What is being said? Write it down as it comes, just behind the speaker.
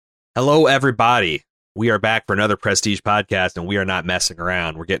Hello, everybody. We are back for another Prestige podcast, and we are not messing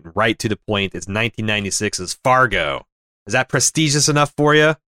around. We're getting right to the point. It's 1996's Fargo. Is that prestigious enough for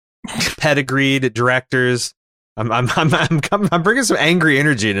you? Pedigreed directors. I'm bringing some angry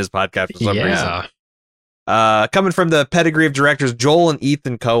energy in this podcast for some reason. Coming from the pedigree of directors Joel and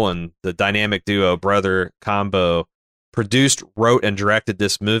Ethan Coen, the dynamic duo, brother combo, produced, wrote, and directed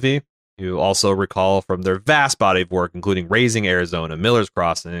this movie. You also recall from their vast body of work, including Raising Arizona, Miller's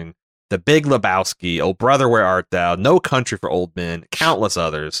Crossing, The Big Lebowski, Oh Brother, Where Art Thou, No Country for Old Men, countless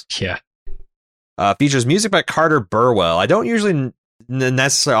others. Yeah. Features music by Carter Burwell. I don't usually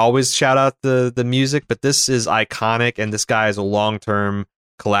necessarily always shout out the music, but this is iconic, and this guy is a long-term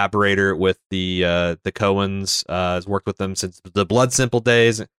collaborator with the Coens. Has worked with them since the Blood Simple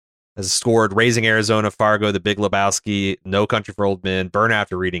days. Has scored Raising Arizona, Fargo, The Big Lebowski, No Country for Old Men, Burn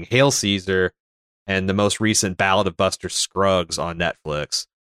After Reading, Hail Caesar, and the most recent Ballad of Buster Scruggs on Netflix.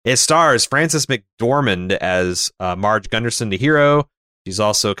 It stars Frances McDormand as Marge Gunderson, the hero. She's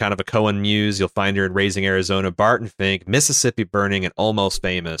also kind of a Coen muse. You'll find her in Raising Arizona, Barton Fink, Mississippi Burning, and Almost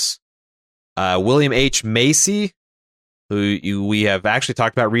Famous. William H. Macy, who we have actually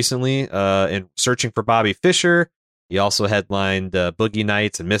talked about recently in Searching for Bobby Fischer. He also headlined Boogie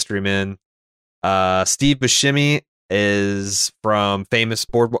Nights and Mystery Men. Steve Buscemi is from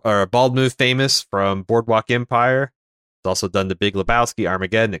Bald Move famous from Boardwalk Empire. He's also done The Big Lebowski,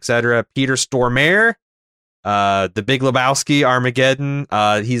 Armageddon, etc. Peter Stormare, The Big Lebowski, Armageddon.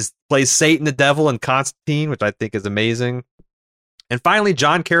 He's plays Satan the Devil in Constantine, which I think is amazing. And finally,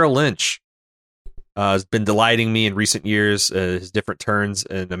 John Carroll Lynch has been delighting me in recent years. His different turns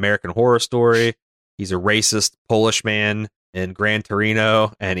in American Horror Story. He's a racist Polish man in Gran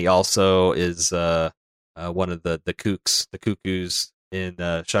Torino, and he also is one of the cuckoos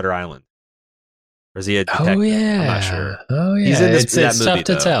in Shutter Island. Or is he a detective? Oh yeah, I'm not sure. Oh yeah, He's in it's movie, tough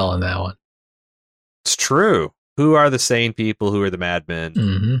to though. tell in that one. It's true. Who are the sane people? Who are the madmen?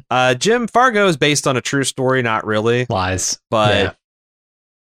 Mm-hmm. Jim, Fargo is based on a true story, not really, Lies, but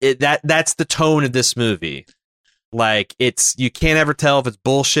that's the tone of this movie. Like, you can't ever tell if it's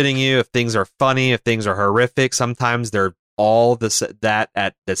bullshitting you, if things are funny, if things are horrific. Sometimes they're all that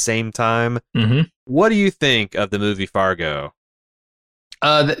at the same time. Mm-hmm. What do you think of the movie Fargo?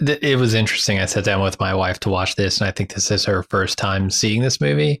 It was interesting. I sat down with my wife to watch this, and I think this is her first time seeing this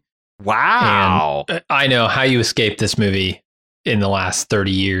movie. Wow. And I know how you escaped this movie in the last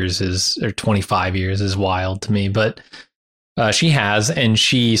 30 years or 25 years is wild to me, but she has, and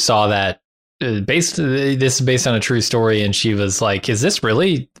she saw that this is based on a true story, and she was like, is this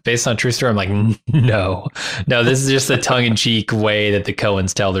really based on a true story? I'm like, no, this is just a tongue-in-cheek way that the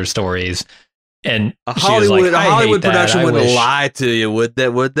Coens tell their stories. And a Hollywood production wouldn't lie to you, would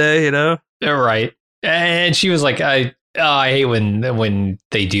they? You know, right? And she was like, I hate when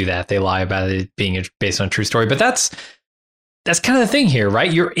they do that. They lie about it being based on a true story. But that's kind of the thing here,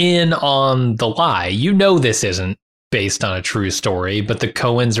 right? You're in on the lie. You know this isn't based on a true story, but the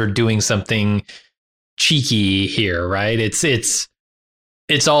Coens are doing something cheeky here, right? It's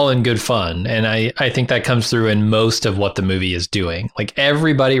all in good fun, and I think that comes through in most of what the movie is doing. Like,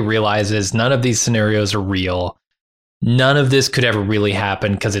 everybody realizes none of these scenarios are real. None of this could ever really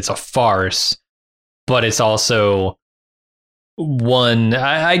happen because it's a farce, but it's also one,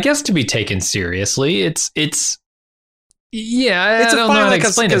 I guess, to be taken seriously. I don't know how to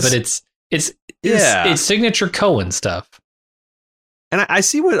explain it, but it's signature Coen stuff. And I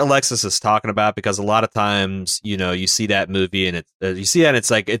see what Alexis is talking about, because a lot of times, you see that movie and it's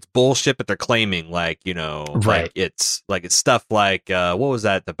like, it's bullshit, but they're claiming like, right. like it's stuff like, what was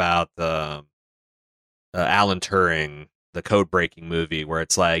that about Alan Turing, the code breaking movie, where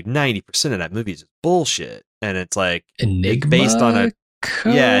it's like 90% of that movie is just bullshit. And it's like Enigma based on a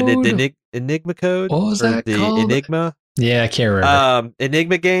code? the Enigma code. What was that called? Enigma? Yeah, I can't remember.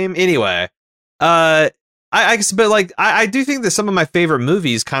 Enigma game. Anyway, I do think that some of my favorite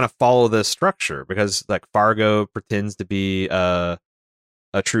movies kind of follow this structure, because like Fargo pretends to be a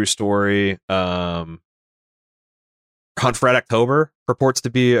true story. Hunt for Red October purports to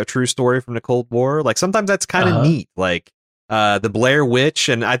be a true story from the Cold War. Like, sometimes that's kind of neat. Like the Blair Witch,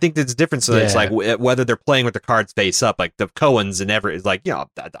 and I think it's different. So it's like whether they're playing with the cards face up, like the Coens and is like,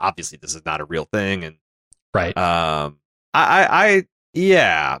 obviously this is not a real thing, and right.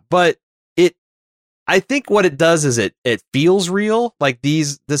 But I think what it does is it feels real. Like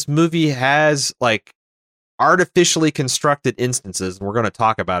this movie has like artificially constructed instances, and we're going to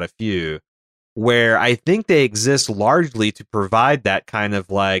talk about a few, where I think they exist largely to provide that kind of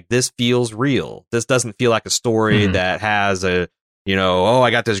like, this feels real. This doesn't feel like a story that has a oh,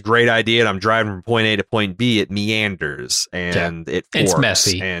 I got this great idea and I'm driving from point A to point B. It meanders and it forks, it's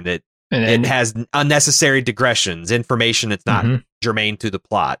messy and it has unnecessary digressions, information that's not germane to the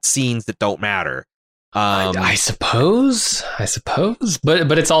plot, scenes that don't matter. I suppose,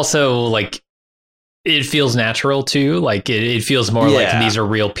 but it's also like it feels natural too. Like it feels more like these are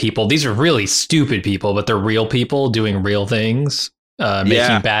real people. These are really stupid people, but they're real people doing real things,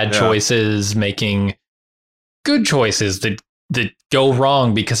 making bad choices, making good choices that go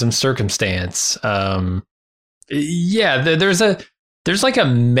wrong because of circumstance. There's like a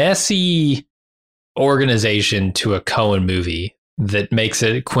messy organization to a Coen movie that makes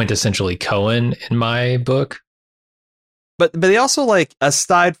it quintessentially Coen in my book. But they also, like,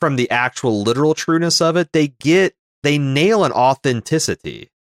 aside from the actual literal trueness of it, they nail an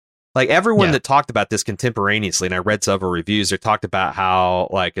authenticity. Like, everyone that talked about this contemporaneously, and I read several reviews, they talked about how,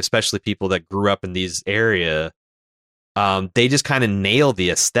 like, especially people that grew up in these area, they just kind of nail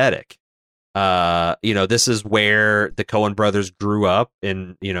the aesthetic. This is where the Coen brothers grew up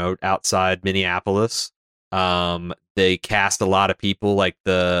in, outside Minneapolis. They cast a lot of people, like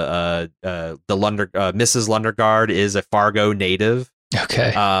Mrs. Lundergaard is a Fargo native.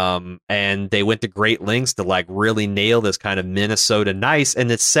 Okay. And they went to great lengths to like really nail this kind of Minnesota nice, and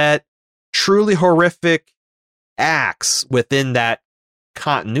it's set truly horrific acts within that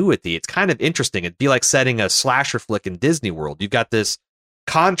continuity. It's kind of interesting. It'd be like setting a slasher flick in Disney World. You've got this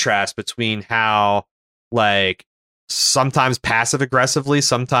contrast between how, like, sometimes passive aggressively,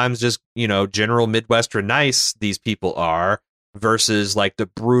 sometimes just, general Midwestern nice these people are, versus like the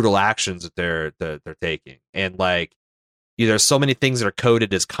brutal actions that they're taking. And like, there's so many things that are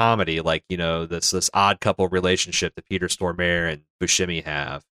coded as comedy, like, this odd couple relationship that Peter Stormare and Buscemi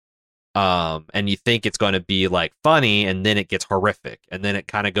have. And you think it's going to be like funny, and then it gets horrific, and then it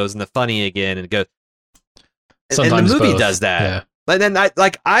kind of goes into funny again, and it goes. Sometimes and the movie does that. Yeah. But then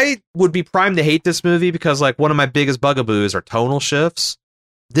I would be primed to hate this movie because, like, one of my biggest bugaboos are tonal shifts.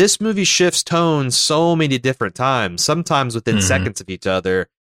 This movie shifts tones so many different times, sometimes within seconds of each other,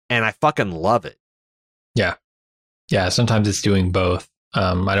 and I fucking love it. Yeah. Yeah, sometimes it's doing both.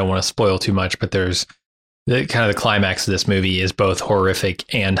 I don't want to spoil too much, but there's the climax of this movie is both horrific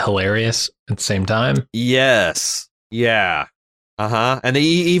and hilarious at the same time. Yes. Yeah. And they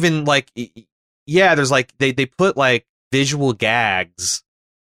even there's like they put like visual gags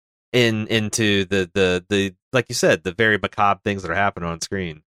into the like you said, the very macabre things that are happening on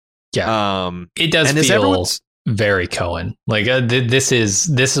screen. Yeah. It does feel very Coen. Like this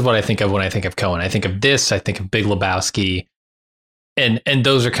is what I think of when I think of Coen. I think of this, I think of Big Lebowski. And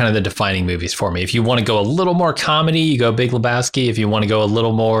those are kind of the defining movies for me. If you want to go a little more comedy, you go Big Lebowski. If you want to go a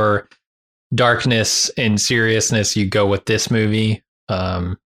little more darkness and seriousness, you go with this movie.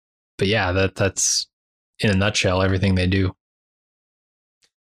 But yeah, that's in a nutshell everything they do.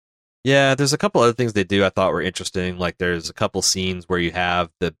 Yeah, there's a couple other things they do I thought were interesting. Like there's a couple scenes where you have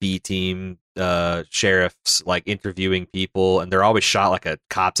the B team sheriffs like interviewing people, and they're always shot like a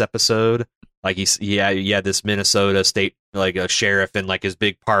cops episode. Like this Minnesota state like a sheriff in like his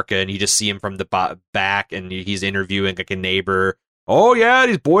big parka, and you just see him from the back, and he's interviewing like a neighbor. Oh yeah,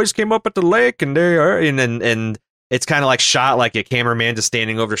 these boys came up at the lake, and they are and it's kind of like shot like a cameraman just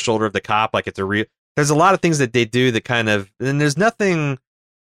standing over the shoulder of the cop, like it's a real. There's a lot of things that they do that kind of, and there's nothing.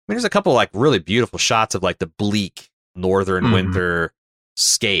 I mean, there's a couple like really beautiful shots of like the bleak northern winter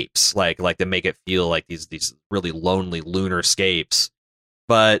scapes, like to make it feel like these really lonely lunar scapes.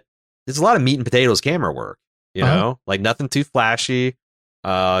 But there's a lot of meat and potatoes camera work, you know, like nothing too flashy,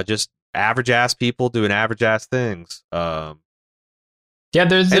 just average ass people doing average ass things. Yeah,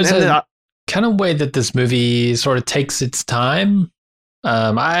 there's a kind of way that this movie sort of takes its time.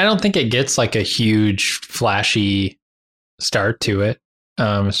 I don't think it gets like a huge flashy start to it.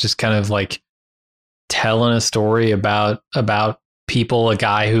 It's just kind of like telling a story about people, a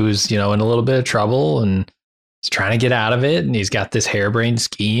guy who's, in a little bit of trouble and is trying to get out of it. And he's got this harebrained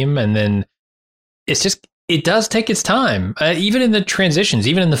scheme. And then it does take its time, even in the transitions,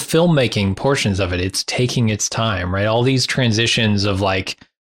 even in the filmmaking portions of it, it's taking its time, right? All these transitions of like,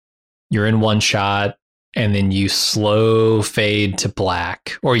 you're in one shot and then you slow fade to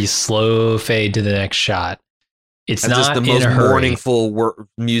black, or you slow fade to the next shot. It's and not just the most mourningful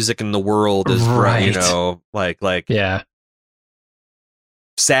music in the world is right. Like yeah,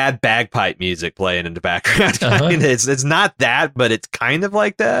 sad bagpipe music playing in the background. It's not that, but it's kind of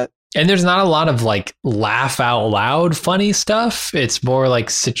like that. And there's not a lot of like laugh out loud funny stuff. It's more like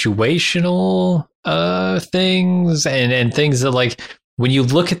situational things and things that, like, when you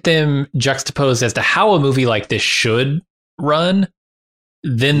look at them juxtaposed as to how a movie like this should run,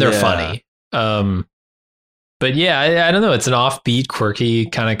 then they're funny. But yeah, I don't know. It's an offbeat, quirky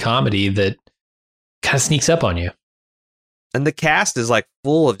kind of comedy that kind of sneaks up on you. And the cast is like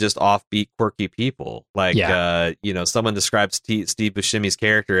full of just offbeat, quirky people. Like, someone describes Steve Buscemi's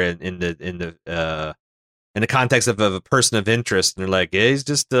character in the context of a person of interest, and they're like, yeah, he's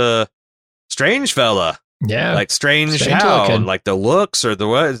just a strange fella. Yeah, like strange how, and like the looks or the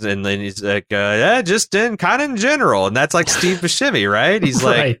what, and then he's like, just in general, and that's like Steve Buscemi, right? He's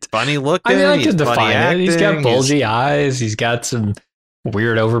like right. funny looking. I mean, I he's can define acting, it. He's got bulgy eyes. He's got some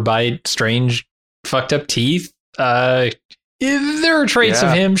weird overbite, strange, fucked up teeth. There are traits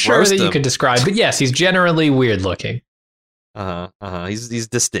of him, sure, that you could describe, but yes, he's generally weird looking. He's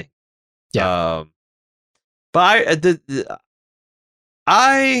distinct. Yeah. But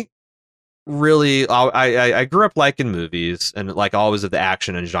I really I grew up liking movies and like always of the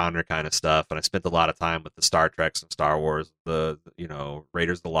action and genre kind of stuff, and I spent a lot of time with the Star Treks and Star Wars, the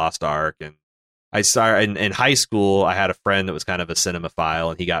Raiders of the Lost Ark, and I started in high school. I had a friend that was kind of a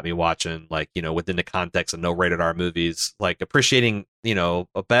cinemaphile, and he got me watching, like, within the context of no rated R movies, like appreciating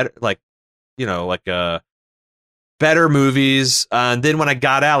better movies. And then when I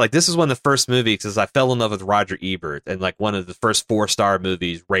got out, like, this is one of the first movies, because I fell in love with Roger Ebert, and like one of the first 4-star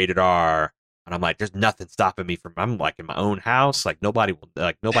movies rated R. And I'm like, there's nothing stopping me from. I'm like in my own house, like nobody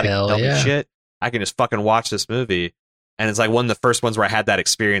can tell me shit. I can just fucking watch this movie. And it's like one of the first ones where I had that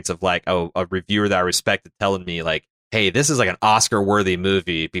experience of like a reviewer that I respected telling me like, hey, this is like an Oscar-worthy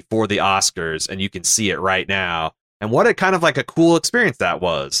movie before the Oscars, and you can see it right now. And what a kind of like a cool experience that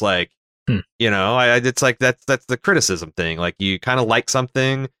was. Like, it's like that's the criticism thing. Like, you kind of like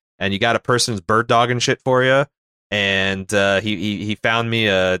something, and you got a person who's bird dogging shit for you. And he found me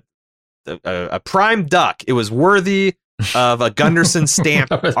a prime duck. It was worthy of a Gunderson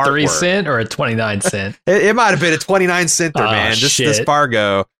stamp a artwork. 3 cent or a 29 cent. It might have been a 29 center, man. This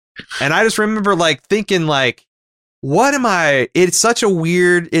Fargo. And I just remember like thinking like, what am I? It's such a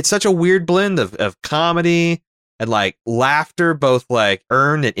weird blend of comedy and like laughter, both like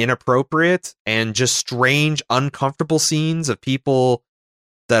earned and inappropriate, and just strange, uncomfortable scenes of people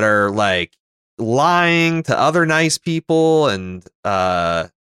that are like lying to other nice people. And that's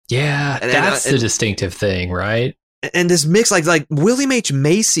the distinctive thing, right? And this mix, like William H.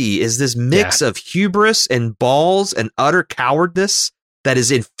 Macy is this mix of hubris and balls and utter cowardice that is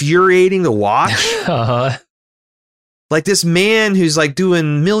infuriating to watch. Like this man who's like doing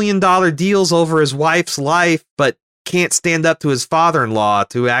 $1 million deals over his wife's life, but can't stand up to his father-in-law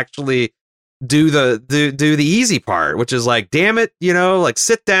to actually do the easy part, which is like, damn it, like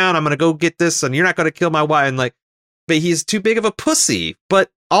sit down, I'm gonna go get this, and you're not gonna kill my wife. And like, but he's too big of a pussy, but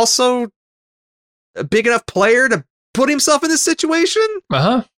also a big enough player to put himself in this situation.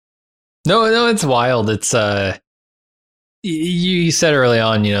 No, it's wild. It's you said early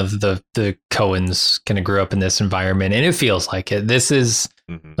on, the Coens kind of grew up in this environment, and it feels like it. This is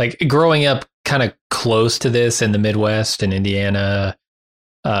like growing up kind of close to this in the Midwest in Indiana.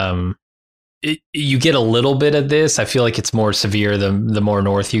 You get a little bit of this. I feel like it's more severe the more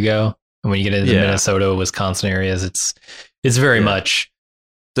north you go, and when you get into the Minnesota, Wisconsin areas, it's very much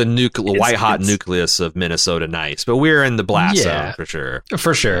the white hot nucleus of Minnesota nice, but we're in the blast zone for sure.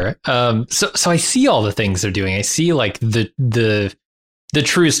 So I see all the things they're doing. I see like the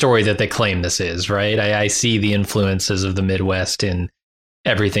true story that they claim this is, right? I see the influences of the Midwest in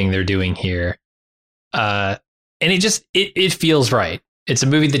everything they're doing here. And it feels right. It's a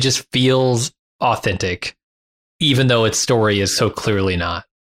movie that just feels authentic, even though its story is so clearly not.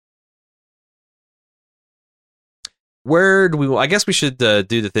 I guess we should do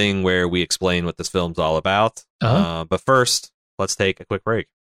the thing where we explain what this film's all about. But first, let's take a quick break.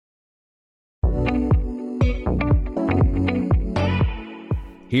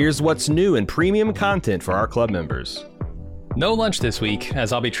 Here's what's new in premium content for our club members. No lunch this week,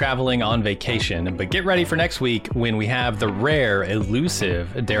 as I'll be traveling on vacation, but get ready for next week when we have the rare,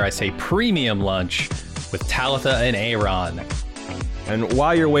 elusive, dare I say, premium lunch with Talitha and Aaron. And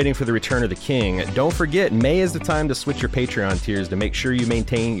while you're waiting for the return of the king, don't forget, May is the time to switch your Patreon tiers to make sure you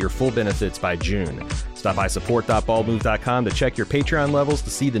maintain your full benefits by June. Stop by support.baldmove.com to check your Patreon levels to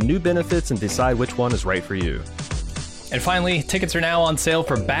see the new benefits and decide which one is right for you. And finally, tickets are now on sale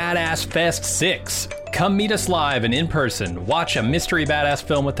for Badass Fest 6. Come meet us live and in person, watch a mystery badass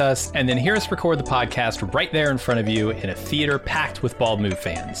film with us, and then hear us record the podcast right there in front of you in a theater packed with Bald Move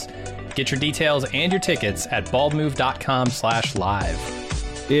fans. Get your details and your tickets at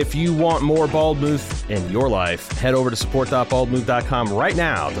baldmove.com/live. If you want more Bald Move in your life, head over to support.baldmove.com right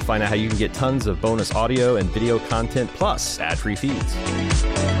now to find out how you can get tons of bonus audio and video content plus ad-free feeds.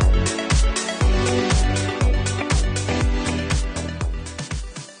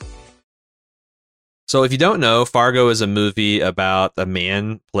 So if you don't know, Fargo is a movie about a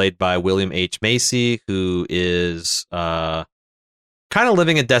man played by William H. Macy who is kind of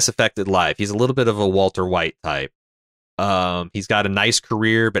living a disaffected life. He's a little bit of a Walter White type. He's got a nice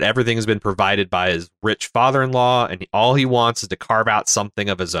career, but everything has been provided by his rich father-in-law, and all he wants is to carve out something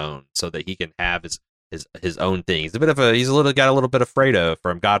of his own so that he can have his own thing. He's got a little bit of Fredo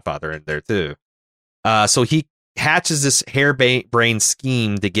from Godfather in there too. So he hatches this harebrained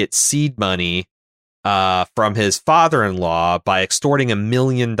scheme to get seed money from his father-in-law by extorting $1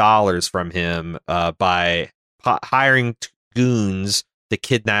 million from him by hiring goons to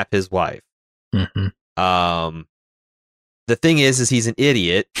kidnap his wife. Mm-hmm. The thing is he's an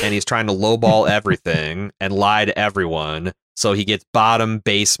idiot and he's trying to lowball everything and lie to everyone. So he gets bottom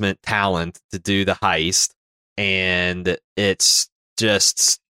basement talent to do the heist, and it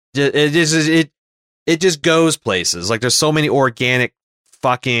just goes places. Like there's so many organic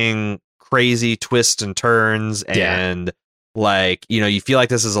fucking crazy twists and turns, and like, you know, you feel like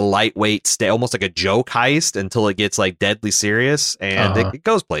this is a lightweight almost like a joke heist until it gets like deadly serious, and it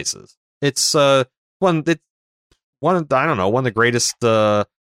goes places. It's one of the greatest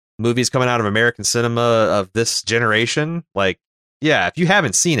movies coming out of American cinema of this generation. Like, yeah, if you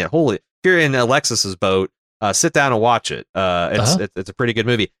haven't seen it, if you're in Alexis's boat, sit down and watch it. It's a pretty good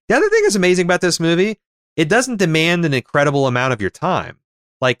movie. The other thing that's amazing about this movie, it doesn't demand an incredible amount of your time.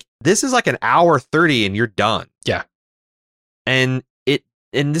 Like, this is like an hour 30 and you're done. Yeah. And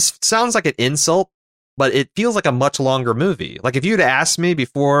this sounds like an insult, but it feels like a much longer movie. Like, if you'd asked me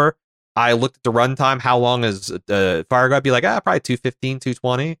before I looked at the runtime, how long is Fargo, I'd be like, probably 215,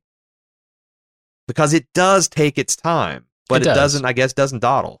 220. Because it does take its time, but it doesn't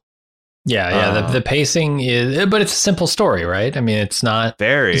dawdle. Yeah. The pacing is, but it's a simple story, right? I mean, it's not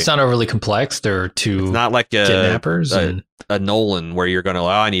overly complex. There are two it's not like kidnappers a Nolan where you're going to,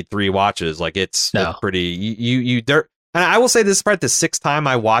 I need 3 watches. Like it's pretty, and I will say this is probably the 6th time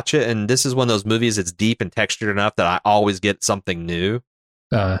I watch it. And this is one of those movies that's deep and textured enough that I always get something new.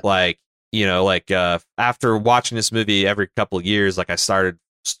 After watching this movie every couple of years, like I started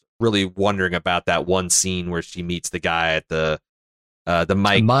really wondering about that one scene where she meets the guy at the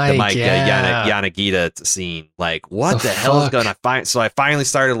Mike Yanagita scene. Like, what the hell is going to find? So I finally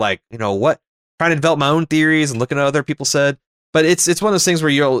started trying to develop my own theories and looking at what other people said. But it's one of those things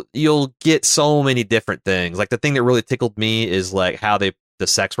where you'll get so many different things. Like the thing that really tickled me is like how the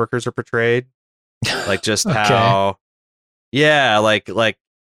sex workers are portrayed. Like just how, there's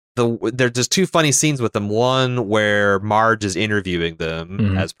just 2 funny scenes with them. One where Marge is interviewing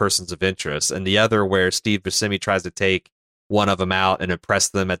them as persons of interest, and the other where Steve Buscemi tries to take one of them out and impress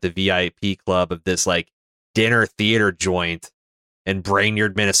them at the VIP club of this like dinner theater joint in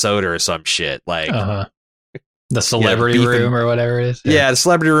Brainerd, Minnesota or some shit. Like the celebrity room or whatever it is. Yeah, the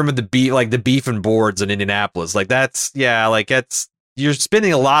celebrity room of the beef and boards in Indianapolis. Like you're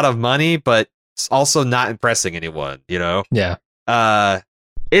spending a lot of money, but it's also not impressing anyone, you know? Yeah.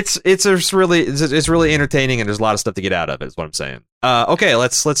 It's really entertaining, and there's a lot of stuff to get out of it, is what I'm saying. Okay,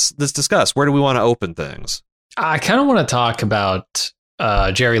 let's discuss. Where do we want to open things? I kind of want to talk about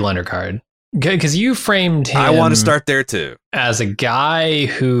Jerry Lundegaard, because you framed him. I want to start there too, as a guy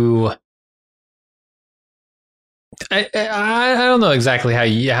who I don't know exactly how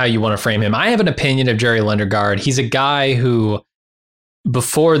you want to frame him. I have an opinion of Jerry Lundegaard. He's a guy who,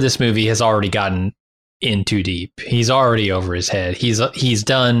 before this movie, has already gotten in too deep. He's already over his head. He's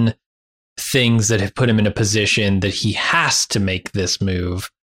done things that have put him in a position that he has to make this move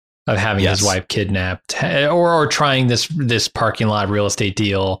of having his wife kidnapped or trying this parking lot real estate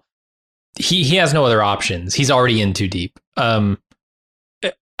deal. He has no other options. He's already in too deep. I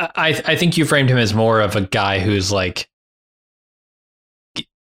think you framed him as more of a guy who's like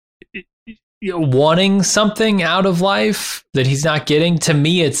wanting something out of life that he's not getting. To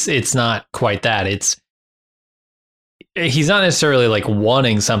me, it's not quite that. He's not necessarily like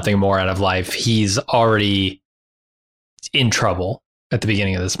wanting something more out of life. He's already in trouble at the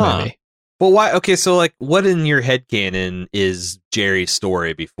beginning of this movie. Well, why? Okay, so like, what in your headcanon is Jerry's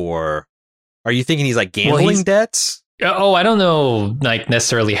story before? Are you thinking he's like gambling debts? Oh, I don't know, like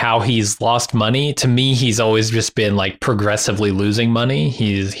necessarily how he's lost money. To me, he's always just been like progressively losing money.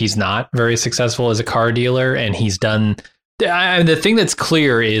 He's not very successful as a car dealer, and he's done. The thing that's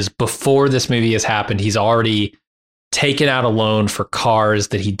clear is before this movie has happened, he's already taken out a loan for cars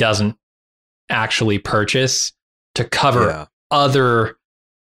that he doesn't actually purchase to cover other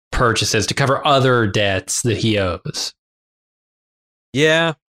purchases, to cover other debts that he owes.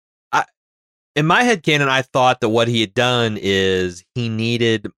 Yeah. in my head canon, I thought that what he had done is he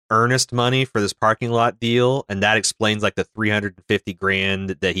needed earnest money for this parking lot deal, and that explains like the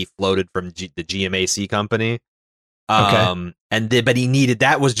 $350,000 that he floated from the GMAC company. Okay. But he needed,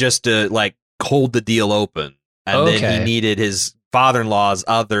 that was just to like hold the deal open, and then he needed his father-in-law's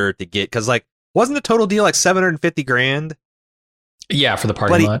other to get, because like wasn't the total deal like $750,000? Yeah, for the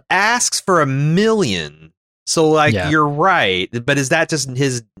parking lot. But he asks for $1 million. So, like, you're right. But is that just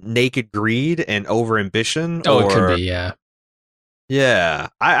his naked greed and overambition? Oh, it could be, yeah. Yeah.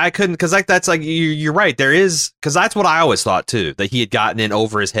 I couldn't, because, like, that's, like, you're right. There is, because that's what I always thought, too, that he had gotten in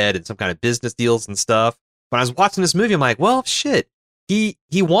over his head in some kind of business deals and stuff. When I was watching this movie, I'm like, well, shit. He's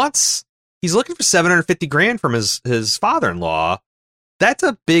looking for $750,000 from his father-in-law. That's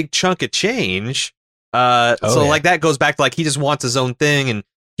a big chunk of change. Like, that goes back to, like, he just wants his own thing, and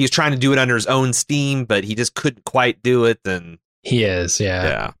he was trying to do it under his own steam, but he just couldn't quite do it. And he is,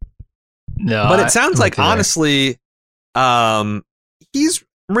 yeah. No, but it sounds like, honestly, he's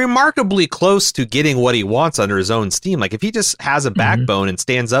remarkably close to getting what he wants under his own steam. Like, if he just has a backbone and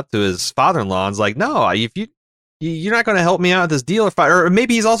stands up to his father-in-law and is like, no, if you're not going to help me out with this deal, or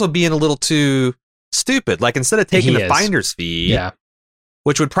maybe he's also being a little too stupid. Like, instead of taking the finder's fee,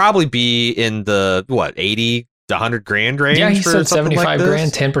 which would probably be in the 80 to $100,000 range. Yeah, he said $75,000, like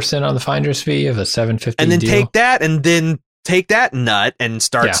 10% on the finder's fee of a $750,000 and then deal. take that nut and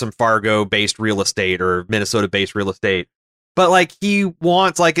start some Fargo-based real estate or Minnesota-based real estate. But like, he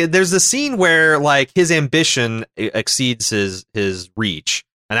wants, like, there's a scene where like his ambition exceeds his reach,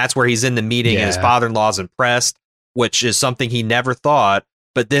 and that's where he's in the meeting and his father-in-law's impressed, which is something he never thought.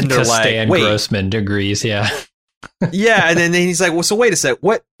 But then they're like, Stan wait, Grossman agrees, yeah, and then he's like, well, so wait a sec,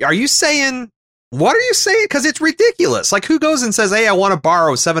 what are you saying? What are you saying? Because it's ridiculous. Like, who goes and says, hey, I want to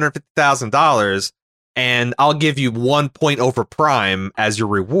borrow $750,000 and I'll give you 1 point over prime as your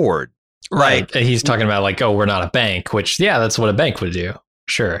reward? Right. Like, he's talking about like, oh, we're not a bank, which, that's what a bank would do.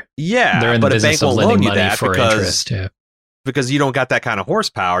 Sure. Yeah. They're in the business of lending money for interest. Yeah. Because you don't got that kind of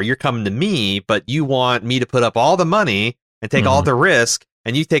horsepower. You're coming to me, but you want me to put up all the money and take all the risk,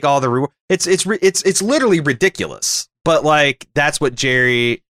 and you take all the reward. It's literally ridiculous. But like, that's what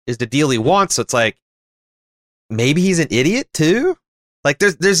Jerry is the deal he wants. So it's like, maybe he's an idiot too. Like,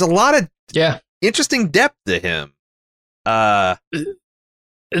 there's a lot of interesting depth to him.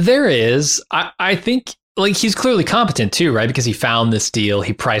 There is. I think, like, he's clearly competent too, right? Because he found this deal,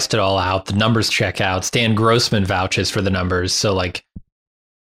 he priced it all out, the numbers check out. Stan Grossman vouches for the numbers, so like,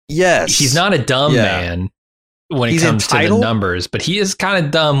 yes, he's not a dumb man when it comes to the numbers, but he is kind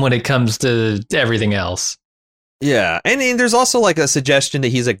of dumb when it comes to everything else. Yeah, and there's also like a suggestion that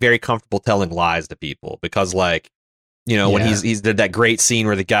he's like very comfortable telling lies to people, because like, you know, when he's did that great scene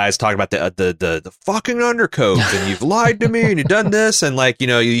where the guy's talking about the fucking undercoat, and you've lied to me and you've done this, and like, you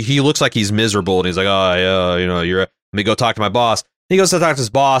know, he looks like he's miserable, and he's like, oh yeah, you know, let me go talk to my boss. He goes to talk to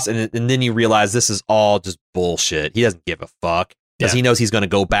his boss, and then you realize this is all just bullshit. He doesn't give a fuck, because he knows he's going to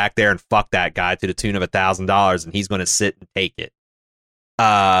go back there and fuck that guy to the tune of $1,000, and he's going to sit and take it.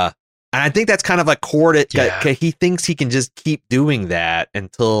 And I think that's kind of like core to, he thinks he can just keep doing that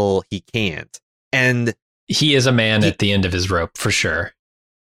until he can't. And he is a man at the end of his rope, for sure.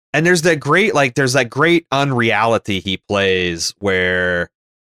 And there's that great unreality he plays, where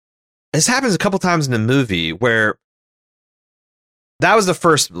this happens a couple times in the movie, where that was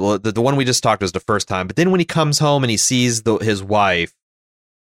the one we just talked was the first time. But then when he comes home and he sees his wife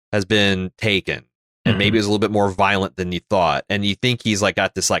has been taken, and maybe it was a little bit more violent than you thought, and you think he's like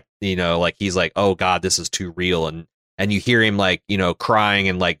got this, like, you know, like he's like, oh God, this is too real, and you hear him like, you know, crying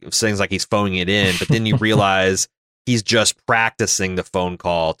and like things like he's phoning it in, but then you realize he's just practicing the phone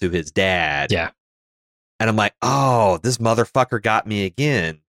call to his dad. Yeah. And I'm like, oh, this motherfucker got me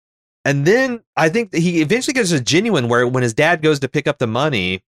again. And then I think that he eventually gets a genuine where when his dad goes to pick up the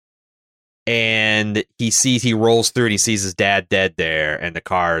money, and he rolls through and he sees his dad dead there, and the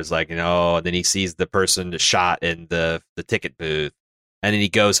car is like, you know, and then he sees the person shot in the ticket booth, and then he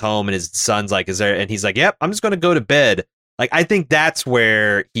goes home and his son's like, is there? And he's like, yep, I'm just going to go to bed. Like, I think that's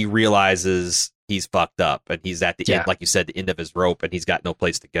where he realizes he's fucked up, and he's at the end, like you said, the end of his rope, and he's got no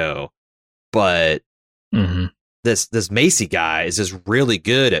place to go. But this Macy guy is just really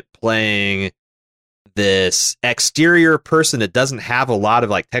good at playing this exterior person that doesn't have a lot of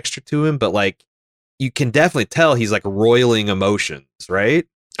like texture to him, but like you can definitely tell he's like roiling emotions, right?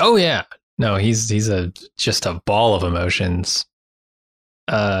 Oh yeah, no, he's just a ball of emotions,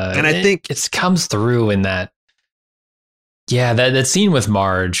 and I think it comes through in that. Yeah, that scene with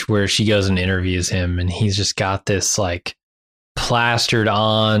Marge where she goes and interviews him, and he's just got this like plastered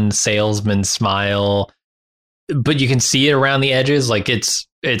on salesman smile, but you can see it around the edges. Like it's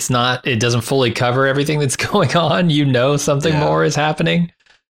it doesn't fully cover everything that's going on. You know, something more is happening.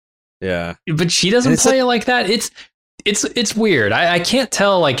 Yeah. But she doesn't play it like that. It's weird. I can't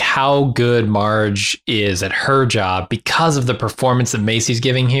tell like how good Marge is at her job because of the performance that Macy's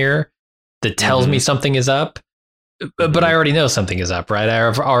giving here that tells me something is up. But I already know something is up, right?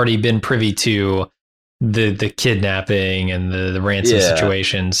 I've already been privy to the kidnapping and the ransom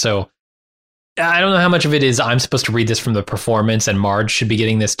situation. So I don't know how much of it is I'm supposed to read this from the performance and Marge should be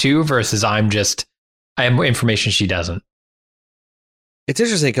getting this too versus I have more information she doesn't. It's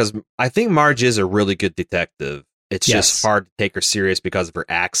interesting because I think Marge is a really good detective. It's just hard to take her serious because of her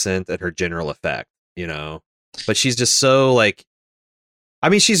accent and her general effect, you know? But she's just so like, I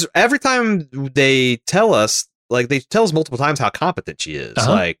mean, she's every time they tell us, like they tell us multiple times how competent she is.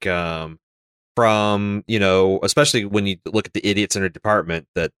 Like, from, you know, especially when you look at the idiots in her department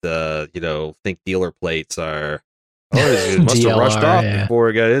that, you know, think dealer plates are, he must have rushed off before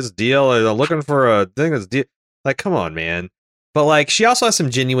he got his deal. Looking for a thing that's like, come on, man. But like, she also has some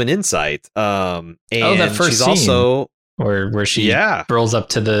genuine insight. And that first she's scene also where she rolls up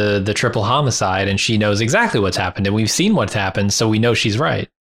to the triple homicide and she knows exactly what's happened and we've seen what's happened, so we know she's right.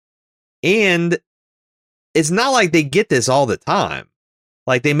 And it's not like they get this all the time.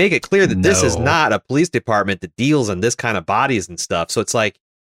 Like they make it clear that this is not a police department that deals in this kind of bodies and stuff. So it's like,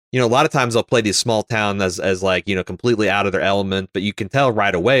 you know, a lot of times they'll play these small town as like, you know, completely out of their element, but you can tell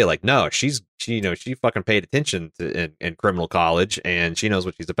right away, like, no, she fucking paid attention to in criminal college and she knows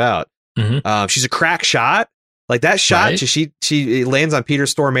what she's about. She's a crack shot. Like that shot, she lands on Peter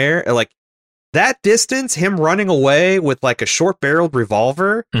Stormare, like that distance, him running away with like a short barreled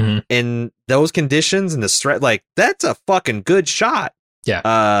revolver in those conditions and the threat, like that's a fucking good shot.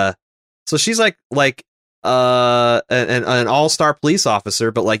 Yeah. So she's like an all-star police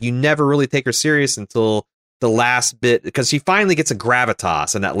officer, but like you never really take her serious until the last bit, because she finally gets a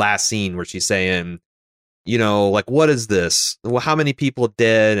gravitas in that last scene where she's saying, you know, like, what is this? Well, how many people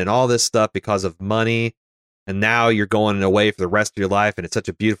dead and all this stuff because of money? And now you're going away for the rest of your life. And it's such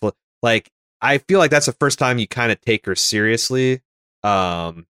a beautiful, like, I feel like that's the first time you kind of take her seriously.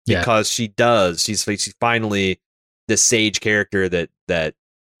 Because she does. She's finally this sage character that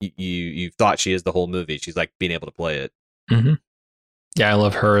you thought she is the whole movie. She's like being able to play it. Yeah, I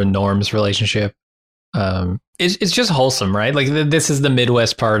love her and Norm's relationship. It's just wholesome, right? Like this is the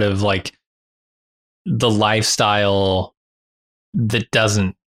Midwest part of like the lifestyle that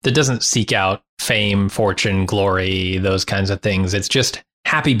doesn't seek out fame, fortune, glory, those kinds of things. It's just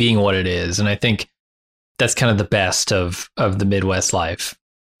happy being what it is, and I think that's kind of the best of the Midwest life.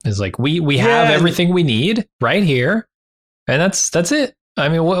 Is like we have everything we need right here, and that's it. I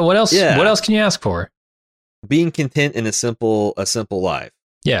mean, what else? Yeah. What else can you ask for? Being content in a simple life.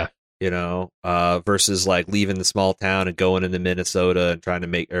 Yeah. You know, versus like leaving the small town and going into Minnesota and trying to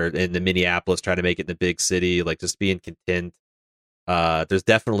make, or into Minneapolis, trying to make it in the big city, like just being content. There's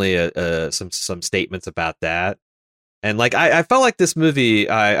definitely some statements about that. And like, I felt like this movie,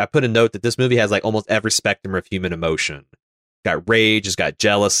 I put a note that this movie has like almost every spectrum of human emotion. It's got rage, it's got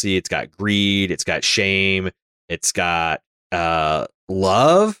jealousy, it's got greed, it's got shame, it's got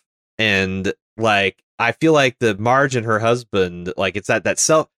love. And like, I feel like the Marge and her husband, like it's that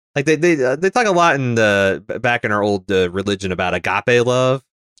self, like they talk a lot in back in our old religion about agape love.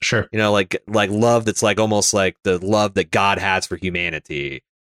 Sure. You know, like love that's like almost like the love that God has for humanity.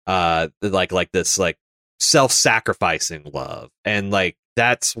 Like this like self-sacrificing love. And like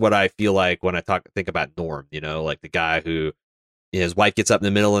that's what I feel like when I think about Norm, you know, like the guy who his wife gets up in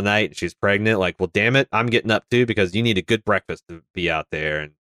the middle of the night and she's pregnant, like, well, damn it, I'm getting up too because you need a good breakfast to be out there.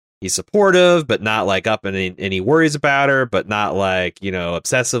 And he's supportive, but not like up in any worries about her, but not like, you know,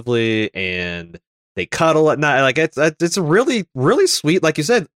 obsessively. And they cuddle at night. Like it's a really, really sweet, like you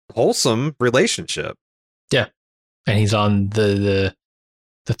said, wholesome relationship. Yeah. And he's on the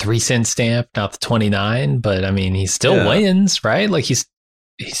 3-cent stamp, not the 29, but I mean, he still wins, right? Like he's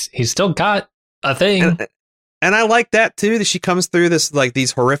still got a thing. And I like that too, that she comes through this, like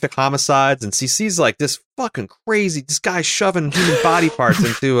these horrific homicides and she sees like this fucking crazy, this guy shoving human body parts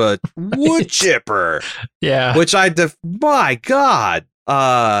into a wood chipper. Yeah. Which my God.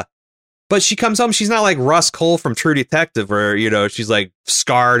 But she comes home, she's not like Russ Cole from True Detective where, you know, she's like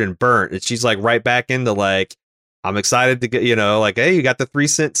scarred and burnt. And she's like right back into like, I'm excited to get, you know, like, hey, you got the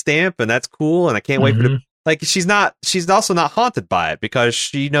 3-cent stamp and that's cool. And I can't wait for the, like, she's also not haunted by it because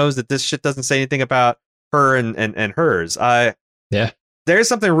she knows that this shit doesn't say anything about her and hers. There's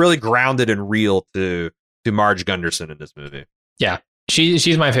something really grounded and real to Marge Gunderson in this movie. Yeah.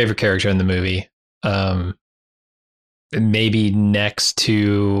 She's my favorite character in the movie. Maybe next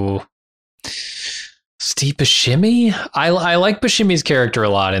to Steve Buscemi? I like Buscemi's character a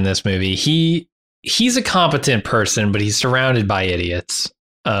lot in this movie. He's a competent person, but he's surrounded by idiots.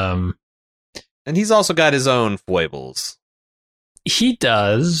 And he's also got his own foibles. He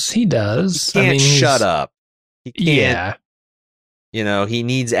does. He can't shut up. He can't. Yeah. You know, he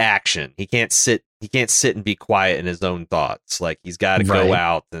needs action. He can't sit and be quiet in his own thoughts. Like, he's got to go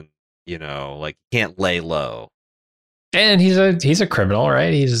out and, you know, like, can't lay low. And he's a criminal,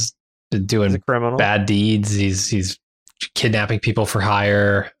 right? He's doing a criminal. Bad deeds. He's kidnapping people for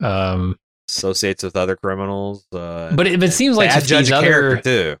hire. Associates with other criminals. But it seems like bad judge these other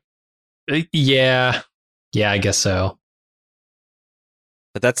too. Yeah, I guess so.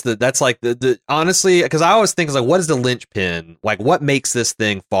 But that's like the honestly, because I always think is like, what is the linchpin? Like, what makes this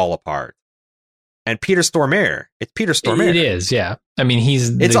thing fall apart? And Peter Stormare. It's Peter Stormare. It is, yeah. I mean,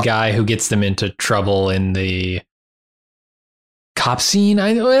 he's the guy who gets them into trouble in the cop scene.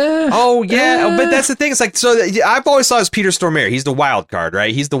 But that's the thing. It's like, so I've always thought it was Peter Stormare. He's the wild card,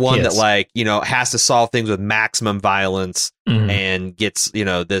 right? He's the one that, like, you know, has to solve things with maximum violence and gets, you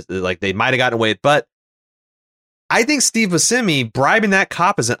know, this, like, they might have gotten away, but I think Steve Buscemi bribing that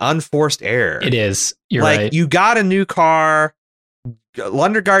cop is an unforced error. It is. You're like, right. You got a new car.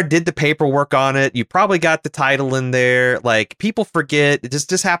 Lundegaard did the paperwork on it. You probably got the title in there. Like, people forget. It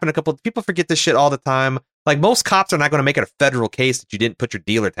just happened people forget this shit all the time. Like, most cops are not going to make it a federal case that you didn't put your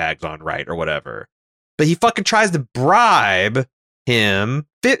dealer tags on right or whatever. But he fucking tries to bribe him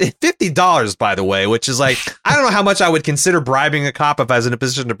 $50, by the way, which is like, I don't know how much I would consider bribing a cop if I was in a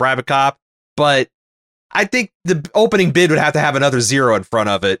position to bribe a cop, but I think the opening bid would have to have another zero in front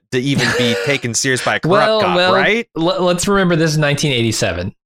of it to even be taken serious by a corrupt cop, right? Let's remember this is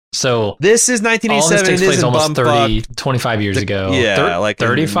 1987. So this is 1987. All this takes place almost 25 years ago. Yeah, like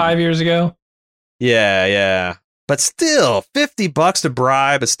 35 years ago. Yeah. But still, $50 to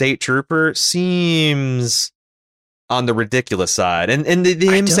bribe a state trooper seems on the ridiculous side. And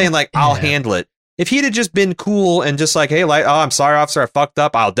him saying, like, I'll handle it. If he'd have just been cool and just like, hey, like, oh, I'm sorry, officer, I fucked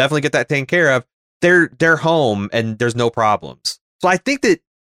up. I'll definitely get that taken care of. They're home and there's no problems. So I think that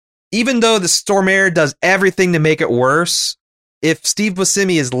even though the Stormare does everything to make it worse, if Steve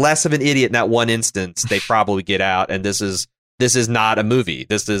Buscemi is less of an idiot in that one instance, they probably get out. And this is not a movie.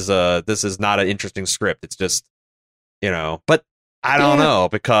 This is not an interesting script. It's just, you know, but I don't know,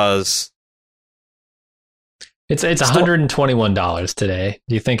 because it's $121 today.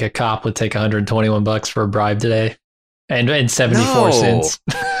 Do you think a cop would take $121 for a bribe today? And 74 cents.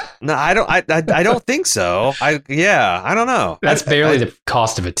 No, I don't think so. I don't know. That's barely the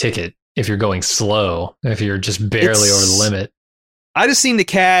cost of a ticket if you're going slow, if you're just barely over the limit. I just seen the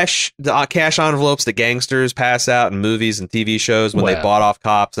cash envelopes that gangsters pass out in movies and TV shows when they bought off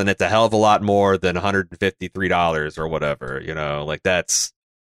cops, and it's a hell of a lot more than $153 or whatever, you know, like that's.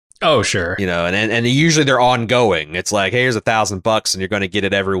 Oh, sure. You know, and usually they're ongoing. It's like, hey, here's $1,000 and you're going to get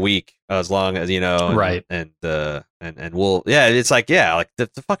it every week as long as, you know, right. And we'll, it's like, like the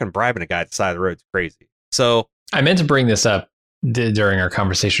fucking bribing a guy at the side of the road is crazy. So I meant to bring this up during our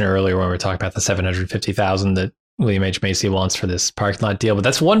conversation earlier when we were talking about the $750,000 that William H. Macy wants for this parking lot deal, but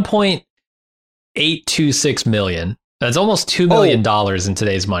that's $1.826 million. That's almost $2 million in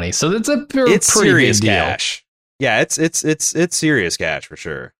today's money. So that's a pretty serious big deal. Cash. Yeah, it's serious cash for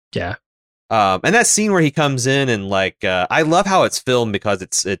sure. Yeah. And that scene where he comes in and like, I love how it's filmed because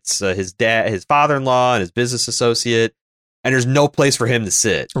it's his dad, his father-in-law, and his business associate, and there's no place for him to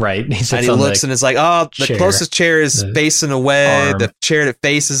sit. Right. And he looks and it's like, oh, the closest chair is facing away. Arm. The chair that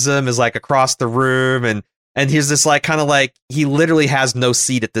faces him is like across the room, and he's just like kind of like he literally has no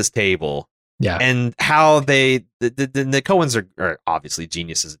seat at this table. Yeah. And how the Coens are obviously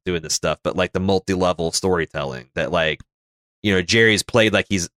geniuses at doing this stuff, but like the multi-level storytelling that, like, you know, Jerry's played like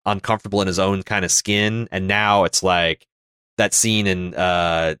he's uncomfortable in his own kind of skin, and now it's like that scene in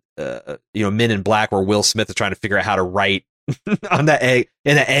Men in Black where Will Smith is trying to figure out how to write on that egg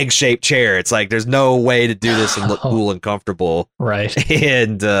in an egg-shaped chair. It's like there's no way to do this and look cool and comfortable, right?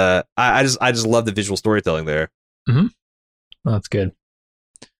 And I just love the visual storytelling there. Mm-hmm. Well, that's good.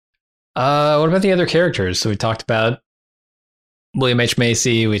 What about the other characters? So we talked about William H.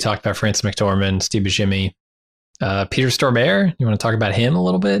 Macy. We talked about Frances McDormand, Steve Buscemi. Peter Stormare, you want to talk about him a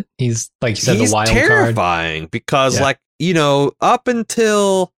little bit? He's, like you said, the wild card. He's terrifying because, like, you know, up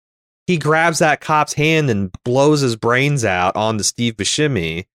until he grabs that cop's hand and blows his brains out on the Steve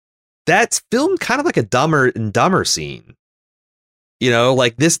Buscemi, that's filmed kind of like a Dumber and Dumber scene. You know,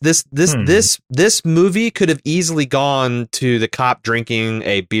 like this movie could have easily gone to the cop drinking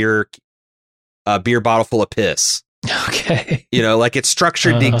a beer bottle full of piss. Okay. You know, like it's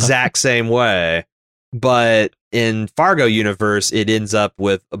structured the exact same way. But in Fargo universe, it ends up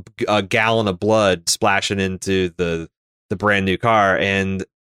with a gallon of blood splashing into the brand new car, and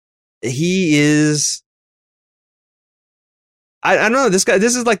he is. I don't know, this guy.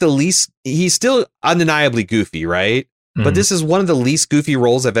 This is like the least. He's still undeniably goofy, right? But this is one of the least goofy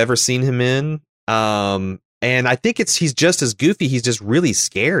roles I've ever seen him in. And I think he's just as goofy. He's just really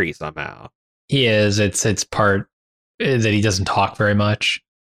scary somehow. He is. It's part that he doesn't talk very much.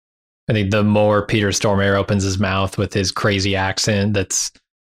 I think the more Peter Stormare opens his mouth with his crazy accent that's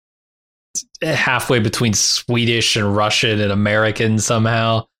halfway between Swedish and Russian and American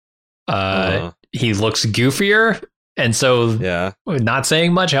somehow, he looks goofier. And so not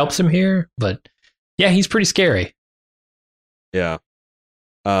saying much helps him here. But yeah, he's pretty scary. Yeah.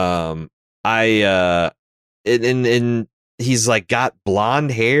 And he's like got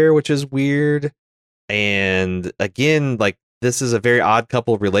blonde hair, which is weird. And again, like this is a very odd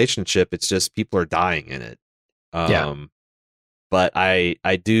couple relationship. It's just people are dying in it. But I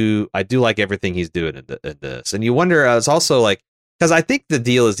do like everything he's doing in this. And you wonder, it's also like, because I think the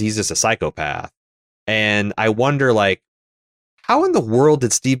deal is he's just a psychopath. And I wonder, like, how in the world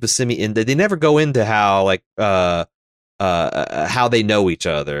did Steve Buscemi they never go into how like how they know each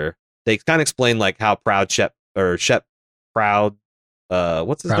other. They kind of explain like how Shep Proud,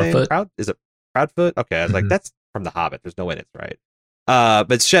 what's his name? Proud? Is it Proudfoot? Okay, I was like, that's from The Hobbit. There's no way that's right.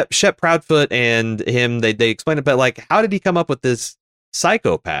 But Shep Proudfoot and him, they explain it, but like, how did he come up with this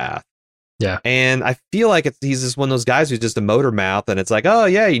psychopath? Yeah. And I feel like he's just one of those guys who's just a motor mouth, and it's like, oh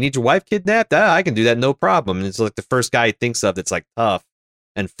yeah, you need your wife kidnapped? I can do that, no problem. And it's like the first guy he thinks of that's like tough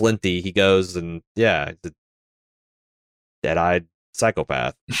and flinty. He goes and yeah, the dead-eyed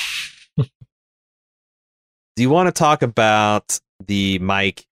psychopath. Do you want to talk about the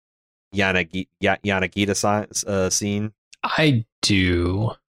Mike Yanagita scene? I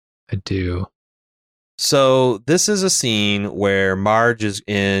do. So this is a scene where Marge is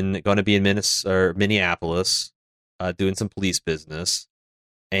going to be in Minneapolis, doing some police business,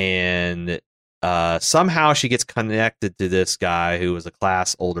 and somehow she gets connected to this guy who was a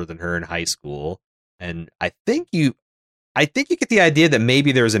class older than her in high school, and I think you get the idea that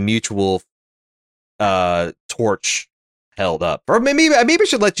maybe there was a mutual torch held up, or maybe I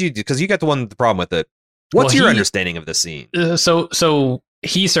should let you, because you got the problem with it. What's your understanding of the scene? So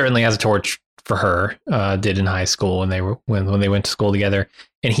he certainly has a torch for her, did in high school when they went to school together,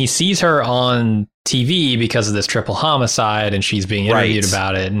 and he sees her on TV because of this triple homicide, and she's being interviewed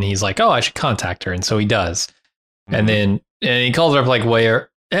about it, and he's like, oh, I should contact her, and so he does. And then he calls her up like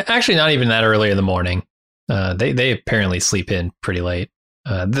actually not even that early in the morning. They apparently sleep in pretty late.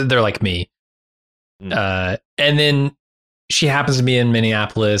 They're like me. And then she happens to be in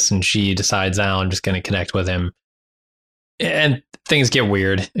Minneapolis, and she decides, I'm just going to connect with him. And things get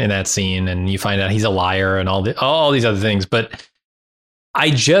weird in that scene, and you find out he's a liar and all these other things. But I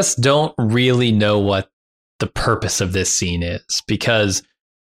just don't really know what the purpose of this scene is, because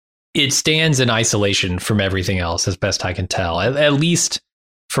it stands in isolation from everything else, as best I can tell, at least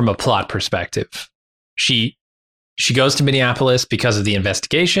from a plot perspective. She goes to Minneapolis because of the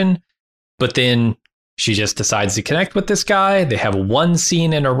investigation, but then she just decides to connect with this guy. They have one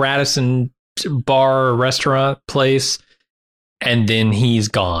scene in a Radisson bar or restaurant place, and then he's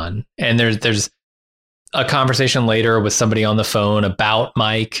gone. And there's a conversation later with somebody on the phone about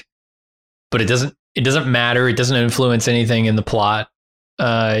Mike, but it doesn't matter. It doesn't influence anything in the plot.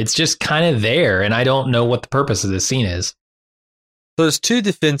 It's just kind of there, and I don't know what the purpose of this scene is. So there's two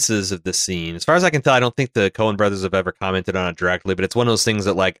defenses of this scene. As far as I can tell, I don't think the Coen brothers have ever commented on it directly, but it's one of those things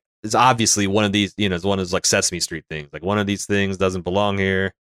that like is obviously one of these, it's one of those like Sesame Street things. Like one of these things doesn't belong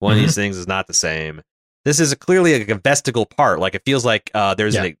here. One of these things is not the same. This is clearly a vestigial part. Like it feels like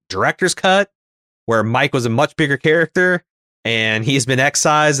there's a director's cut where Mike was a much bigger character and he's been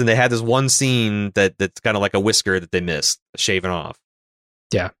excised, and they had this one scene that's kind of like a whisker that they missed, shaving off.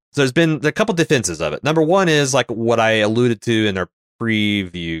 Yeah. So there's been a couple defenses of it. Number one is like what I alluded to in our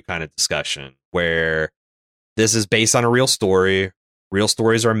preview kind of discussion, where this is based on a real story. Real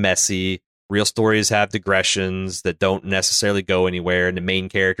stories are messy. Real stories have digressions that don't necessarily go anywhere, and the main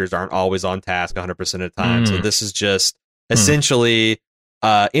characters aren't always on task 100% of the time. So this is just essentially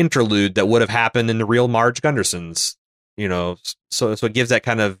interlude that would have happened in the real Marge Gunderson's, so it gives that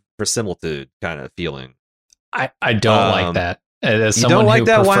kind of verisimilitude kind of feeling. I don't like that. As someone who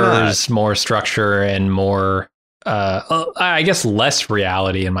prefers more structure and more, I guess, less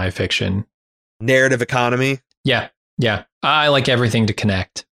reality in my fiction. Narrative economy. Yeah. I like everything to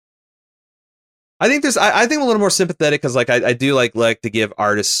connect. I think I think I'm a little more sympathetic because like I do like to give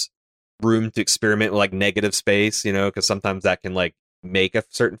artists room to experiment with like negative space, because sometimes that can like make a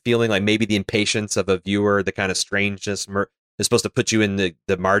certain feeling, like maybe the impatience of a viewer, the kind of strangeness is supposed to put you in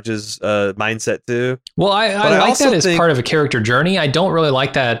the Marge's mindset too. Well, I like that as part of a character journey. I don't really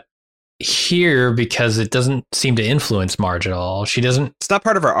like that here because it doesn't seem to influence Marge at all. She doesn't. It's not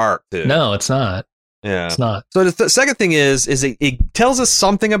part of her arc, too. No, it's not. Yeah, it's not. So the second thing is it tells us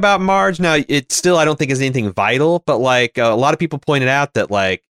something about Marge. Now, it still I don't think is anything vital, but like a lot of people pointed out that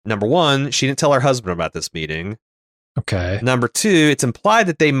like number one, she didn't tell her husband about this meeting. Okay. Number two, it's implied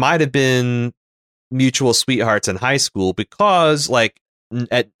that they might have been mutual sweethearts in high school because like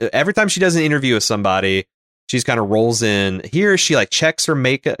every time she does an interview with somebody, she's kind of rolls in. Here, she like checks her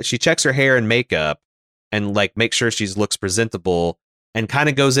makeup, she checks her hair and makeup, and like makes sure she looks presentable. And kind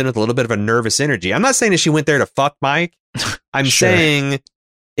of goes in with a little bit of a nervous energy. I'm not saying that she went there to fuck Mike. I'm saying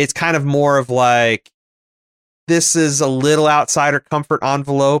it's kind of more of like, this is a little outside her comfort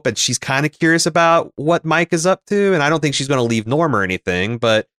envelope, and she's kind of curious about what Mike is up to. And I don't think she's going to leave Norm or anything,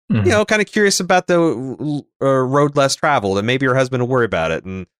 but, you know, kind of curious about the road less traveled, and maybe her husband will worry about it.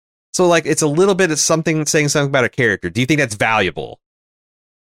 And so, like, it's a little bit of saying something about her character. Do you think that's valuable?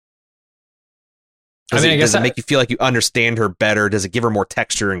 Does it make you feel like you understand her better? Does it give her more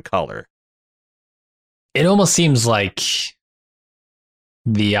texture and color? It almost seems like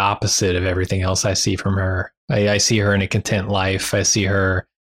the opposite of everything else I see from her. I see her in a content life. I see her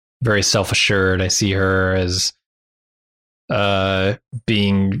very self-assured. I see her as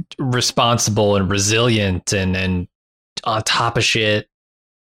being responsible and resilient and on top of shit.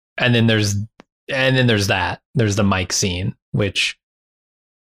 And then there's that. There's the Mike scene, which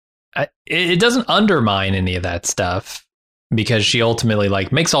it doesn't undermine any of that stuff because she ultimately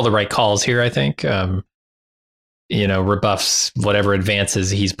like makes all the right calls here. I think, you know, rebuffs whatever advances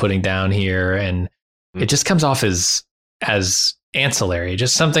he's putting down here, and it just comes off as ancillary,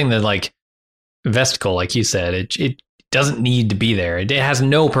 just something that like vesticle, like you said, it doesn't need to be there. It has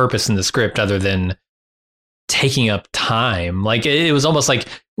no purpose in the script other than taking up time. Like it was almost like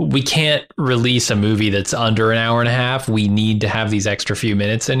we can't release a movie that's under an hour and a half. We need to have these extra few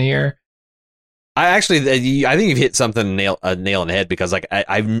minutes in here. I think you've hit something a nail in the head because like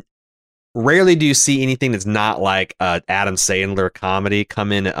I rarely do you see anything that's not like Adam Sandler comedy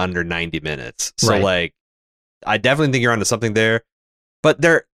come in at under 90 minutes. So like, I definitely think you're onto something there. But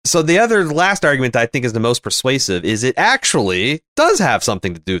so the last argument that I think is the most persuasive is it actually does have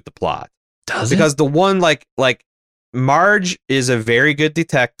something to do with the plot. Does it? Because the one like Marge is a very good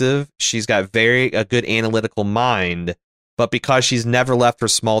detective. She's got a good analytical mind, but because she's never left her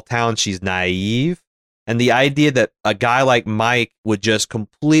small town, she's naive. And the idea that a guy like Mike would just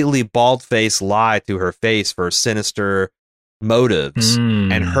completely bald-faced lie to her face for sinister motives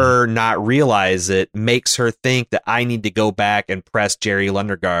and her not realize it makes her think that I need to go back and press Jerry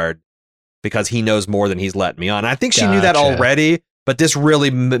Lundegaard because he knows more than he's letting me on. I think she knew that already, but this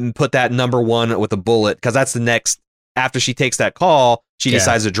really put that number one with a bullet because that's the next. After she takes that call, she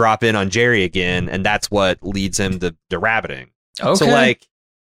decides to drop in on Jerry again, and that's what leads him to rabbiting. Okay. So like,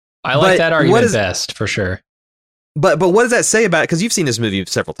 I like that argument best for sure. But what does that say about it? Because you've seen this movie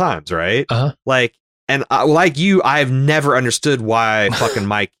several times, right? Like, and like you, I've never understood why fucking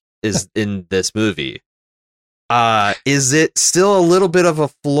Mike is in this movie. Is it still a little bit of a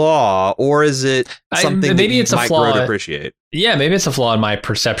flaw, or is it something maybe that you might grow to appreciate? Yeah, maybe it's a flaw in my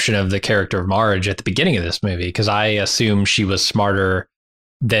perception of the character of Marge at the beginning of this movie, because I assume she was smarter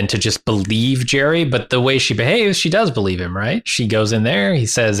than to just believe Jerry. But the way she behaves, she does believe him, right? She goes in there, he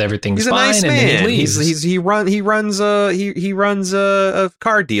says everything's fine, nice and then he leaves. He runs a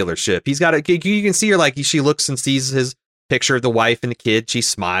car dealership. He's got you can see her like she looks and sees his picture of the wife and the kid. She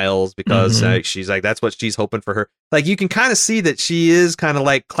smiles because she's like, that's what she's hoping for her. Like, you can kind of see that she is kind of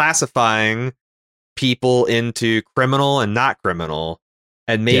like classifying people into criminal and not criminal.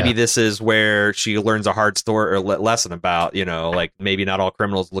 And maybe this is where she learns a hard story or lesson about, you know, like maybe not all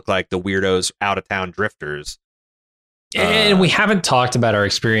criminals look like the weirdos out of town drifters. And we haven't talked about our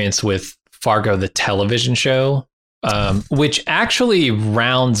experience with Fargo, the television show. Which actually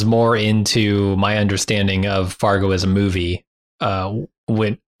rounds more into my understanding of Fargo as a movie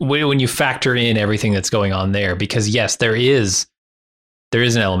when you factor in everything that's going on there. Because yes, there is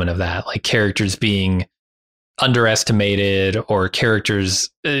an element of that, like characters being underestimated or characters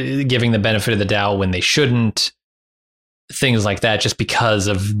giving the benefit of the doubt when they shouldn't, things like that, just because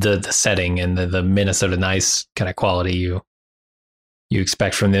of the setting and the Minnesota Nice kind of quality you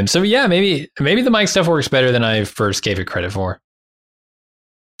expect from them. So yeah, maybe the Mike stuff works better than I first gave it credit for.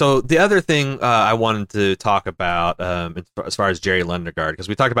 So the other thing I wanted to talk about as far as Jerry Lundegaard, because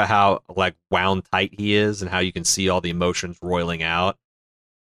we talked about how like wound tight he is and how you can see all the emotions roiling out.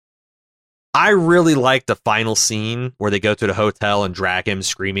 I really like the final scene where they go to the hotel and drag him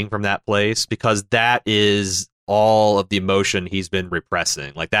screaming from that place, because that is all of the emotion he's been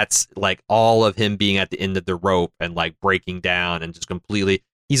repressing. Like, that's like all of him being at the end of the rope and like breaking down and just completely,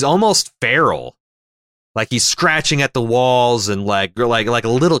 he's almost feral. Like, he's scratching at the walls and like a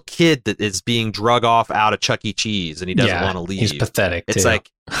little kid that is being drug off out of Chuck E. Cheese and he doesn't want to leave. He's pathetic. It's too. like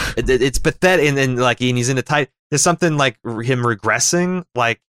it's pathetic, and then like and he's in a tight. There's something like him regressing.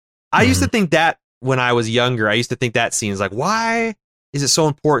 Like, I used to think that when I was younger, I used to think that scene is like, why is it so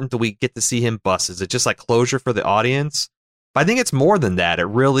important that we get to see him bust? Is it just like closure for the audience? But I think it's more than that. It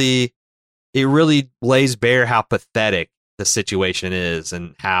really lays bare how pathetic the situation is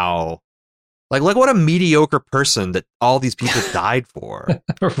and how like what a mediocre person that all these people died for.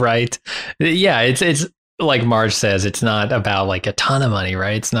 Right. Yeah, it's like Marge says, it's not about like a ton of money,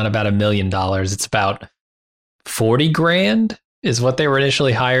 right? It's not about $1 million. It's about 40 grand is what they were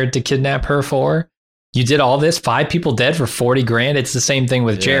initially hired to kidnap her for. You did all this, 5 people dead for 40 grand. It's the same thing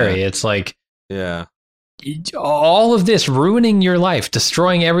with Jerry. It's like, all of this ruining your life,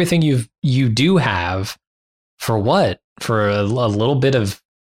 destroying everything you do have for what? For a little bit of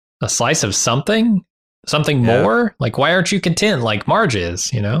a slice of something more? Like, why aren't you content like Marge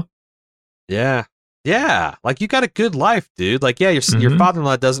is, you know? Yeah, like, you got a good life, dude. Like, yeah, your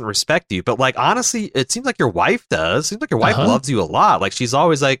father-in-law doesn't respect you, but like, honestly, it seems like your wife does. It seems like your wife loves you a lot. Like, she's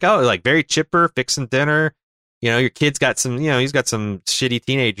always like, oh, like very chipper, fixing dinner. You know, your kid's got some, he's got some shitty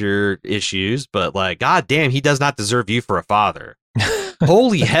teenager issues, but like, god damn, he does not deserve you for a father.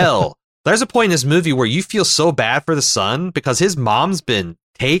 Holy hell. There's a point in this movie where you feel so bad for the son because his mom's been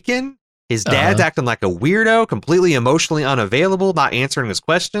taken. His dad's acting like a weirdo, completely emotionally unavailable, not answering his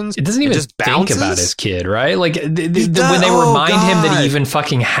questions. It doesn't even just think bounces about his kid, right? Like, when they remind him that he even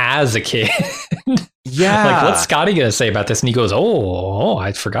fucking has a kid. Yeah. Like, what's Scotty going to say about this? And he goes, oh,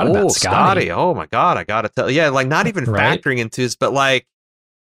 I forgot about Scotty. Oh, my God, I got to tell. Yeah, like, not even factoring into this, but like,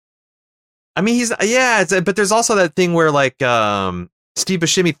 I mean, but there's also that thing where like Steve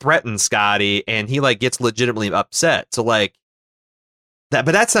Buscemi threatens Scotty and he like gets legitimately upset. So like, but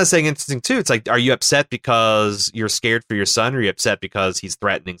that's not saying interesting too. It's like, are you upset because you're scared for your son, or are you upset because he's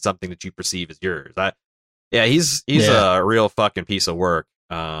threatening something that you perceive as yours? He's a real fucking piece of work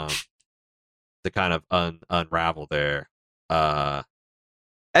to kind of unravel there. So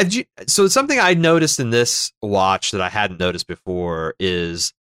something I noticed in this watch that I hadn't noticed before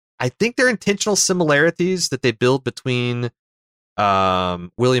is I think there are intentional similarities that they build between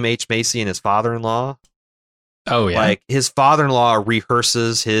William H. Macy and his father-in-law. Oh, yeah. Like, his father-in-law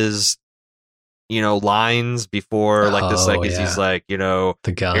rehearses his, lines before, like, this, like, he's like,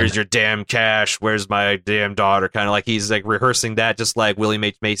 the gun. Here's your damn cash. Where's my damn daughter? Kind of like he's, like, rehearsing that just like William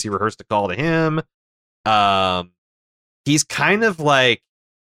H. Macy rehearsed a call to him. He's kind of, like,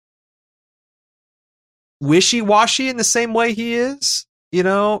 wishy-washy in the same way he is,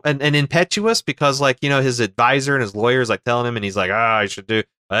 and impetuous because, like, his advisor and his lawyer is, like, telling him, and he's like, I should do...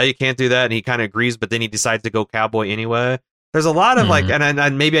 you can't do that, and he kind of agrees, but then he decides to go cowboy anyway. There's a lot of like,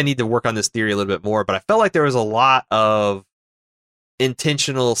 and maybe I need to work on this theory a little bit more, but I felt like there was a lot of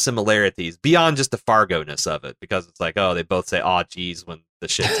intentional similarities beyond just the Fargo-ness of it, because it's like, oh, they both say, oh, geez, when the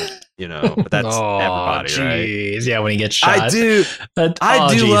shit's, but that's everybody, geez. Right? Yeah, when he gets shot.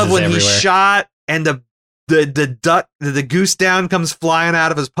 I do love when he's shot and the goose down comes flying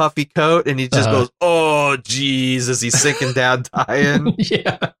out of his puffy coat and he just goes, oh Jesus, he's sinking down dying.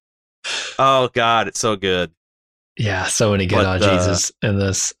 Yeah. Oh God, it's so good. Yeah, so many good Jesus in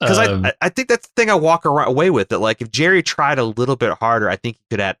this. Because I think that's the thing I walk away with, that like if Jerry tried a little bit harder, I think he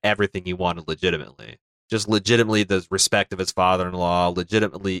could have everything he wanted legitimately. Just legitimately the respect of his father-in-law,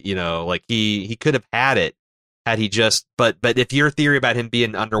 legitimately, like he could have had it had he just, but if your theory about him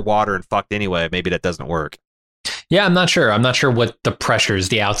being underwater and fucked anyway, maybe that doesn't work. Yeah, I'm not sure. I'm not sure what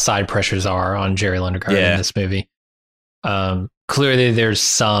the outside pressures are on Jerry Lundegaard in this movie. Clearly there's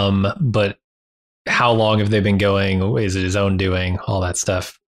some, but how long have they been going? Is it his own doing? All that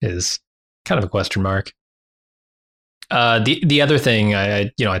stuff is kind of a question mark. The other thing,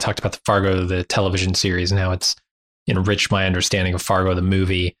 I talked about the Fargo, the television series, and how it's enriched my understanding of Fargo, the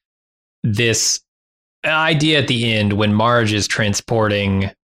movie. This idea at the end when Marge is transporting,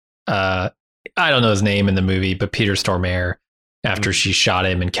 I don't know his name in the movie, but Peter Stormare, after she shot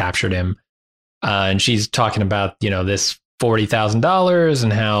him and captured him, and she's talking about, this $40,000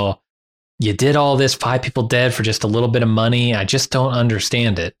 and how you did all this, 5 people dead for just a little bit of money. I just don't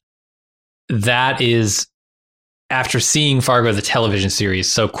understand it. That is, after seeing Fargo, the television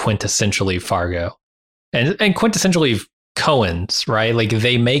series, so quintessentially Fargo and quintessentially Coen's, right? Like,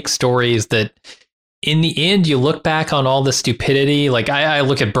 they make stories that in the end, you look back on all the stupidity. Like I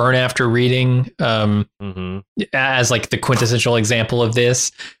look at Burn After Reading as like the quintessential example of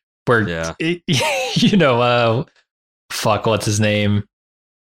this, where fuck, what's his name?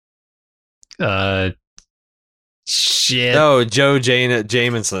 Shit. Oh, Joe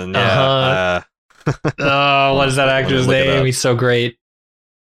Jamieson. Yeah. What is that actor's name? He's so great.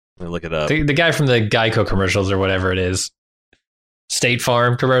 Let me look it up. The guy from the Geico commercials or whatever it is. State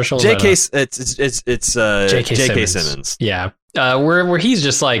Farm commercials. J.K. J.K. Simmons. Yeah. Where he's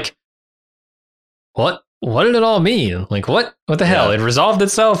just like, what did it all mean? Like, what the hell? It resolved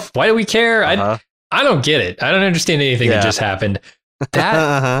itself. Why do we care? I don't get it. I don't understand anything that just happened.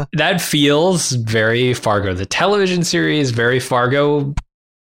 That that feels very Fargo, the television series, very Fargo,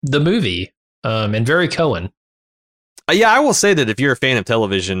 the movie, and very Coen. Yeah, I will say that if you're a fan of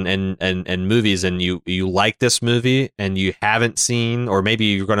television and movies, and you like this movie and you haven't seen, or maybe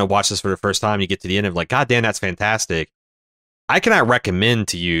you're going to watch this for the first time, you get to the end of like, God damn, that's fantastic. I cannot recommend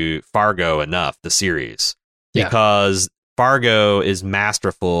to you Fargo enough, the series, because Fargo is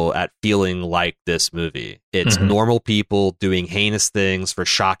masterful at feeling like this movie. It's normal people doing heinous things for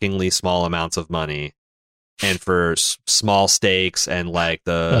shockingly small amounts of money and for small stakes, and like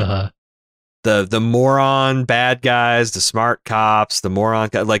the moron bad guys, the smart cops, the moron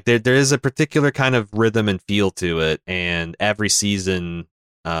like there is a particular kind of rhythm and feel to it, and every season,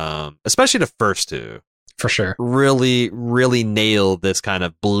 especially the first two, for sure, really nailed this kind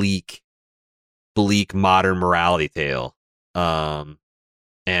of bleak modern morality tale.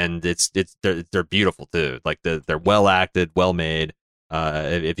 And they're beautiful too. Like they're well acted, well made.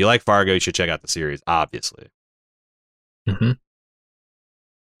 If you like Fargo, you should check out the series, obviously.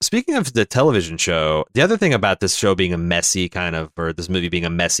 Speaking of the television show, the other thing about this show being a messy kind of, or this movie being a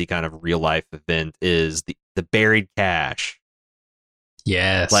messy kind of real life event, is the buried cash.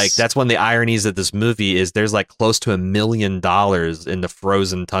 Yes. Like, that's one of the ironies of this movie is there's like close to $1 million in the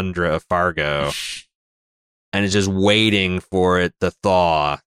frozen tundra of Fargo. And it's just waiting for it to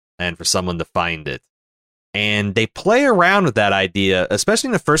thaw and for someone to find it. And they play around with that idea, especially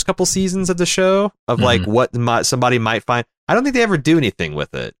in the first couple seasons of the show, of like what somebody might find. I don't think they ever do anything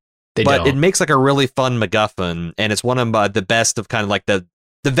with it. But it makes like a really fun MacGuffin, and it's one of the best of kind of like the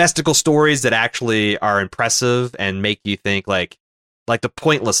vestigial stories that actually are impressive and make you think like the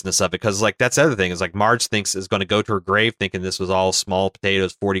pointlessness of it. Because like that's the other thing is like Marge is going to go to her grave thinking this was all small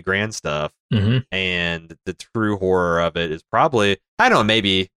potatoes, 40 grand stuff. And the true horror of it is probably, I don't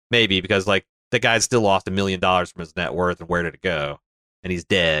know, maybe because like the guy's still lost $1 million from his net worth, and where did it go? And he's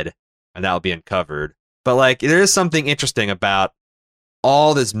dead, and that'll be uncovered. But like there is something interesting about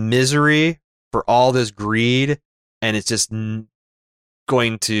all this misery for all this greed, and it's just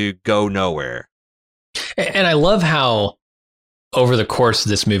going to go nowhere. And I love how over the course of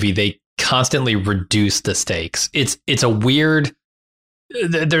this movie they constantly reduce the stakes. It's a weird,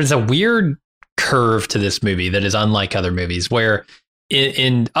 there's a weird curve to this movie that is unlike other movies, where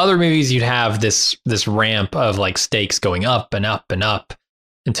in other movies you'd have this ramp of like stakes going up and up and up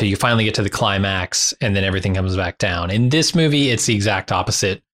until you finally get to the climax, and then everything comes back down. In this movie, it's the exact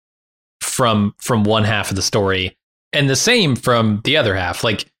opposite from one half of the story, and the same from the other half.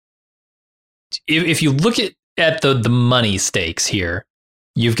 Like if you look at the money stakes here,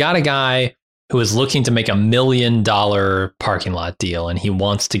 you've got a guy who is looking to make $1 million parking lot deal, and he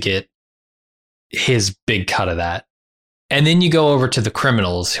wants to get his big cut of that. And then you go over to the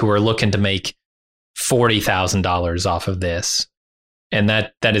criminals who are looking to make $40,000 off of this. And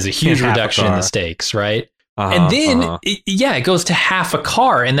that is a huge reduction in the stakes, right? And then, it goes to half a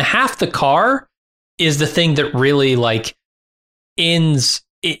car. And the half the car is the thing that really like ends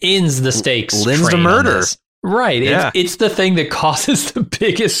the stakes. Lends to murder. Right. Yeah. It's the thing that causes the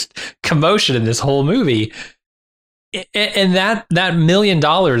biggest commotion in this whole movie. And that $1 million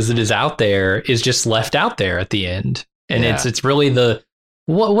that is out there is just left out there at the end. And it's really the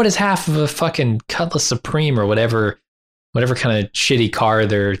what is half of a fucking Cutlass Supreme or whatever kind of shitty car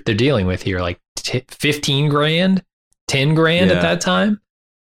they're dealing with here, like 15 grand, 10 grand at that time.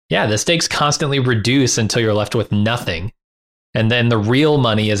 Yeah, the stakes constantly reduce until you're left with nothing. And then the real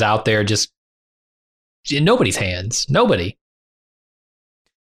money is out there just in nobody's hands. Nobody.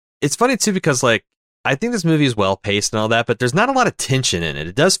 It's funny too, because like I think this movie is well paced and all that, but there's not a lot of tension in it.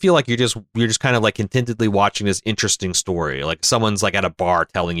 It does feel like you're just kind of like contentedly watching this interesting story. Like someone's like at a bar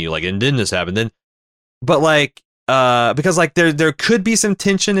telling you like, and then this happened, but like because like there could be some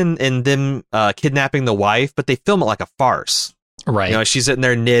tension in them kidnapping the wife, but they film it like a farce. Right. You know, she's sitting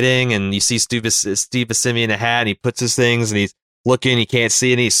there knitting, and you see Steve Buscemi in a hat, and he puts his things, and he's looking, he can't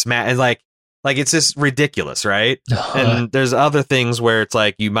see, and he's and like it's just ridiculous, right? And there's other things where it's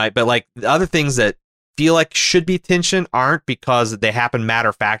like you might, but like the other things that feel like should be tension aren't, because they happen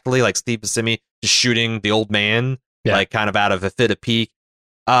matter-of-factly, like Steve Buscemi just shooting the old man, like kind of out of a fit of pique.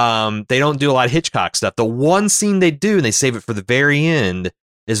 They don't do a lot of Hitchcock stuff. The one scene they do, and they save it for the very end,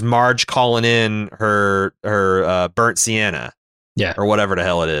 is Marge calling in her burnt sienna, or whatever the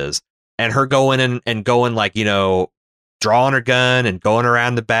hell it is, and her going in and going like, you know, drawing her gun and going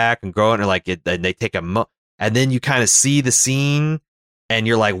around the back and going, and like it, and they take and then you kind of see the scene, and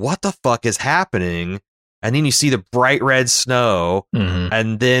you're like, what the fuck is happening? And then you see the bright red snow,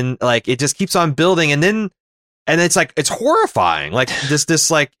 and then like it just keeps on building, and it's like, it's horrifying. Like this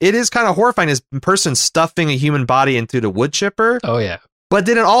like, it is kind of horrifying, this person stuffing a human body into the wood chipper. Oh yeah. But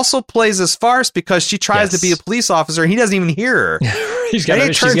then it also plays this farce because she tries to be a police officer and he doesn't even hear her. She's got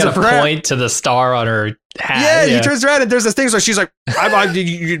to point to the star on her hat. Yeah, he turns around and there's this thing where she's like,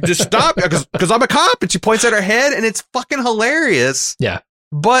 you just stop because I'm a cop. And she points at her head and it's fucking hilarious. Yeah.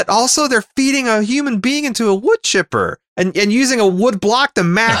 But also they're feeding a human being into a wood chipper and using a wood block to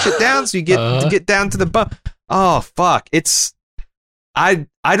mash it down so you get down to the bone. Oh, fuck. It's... I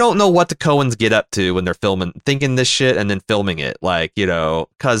don't know what the Coens get up to when they're thinking this shit and then filming it, like, you know,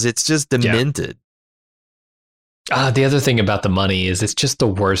 because it's just demented. The other thing about the money is it's just the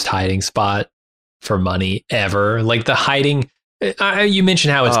worst hiding spot for money ever. Like the hiding, you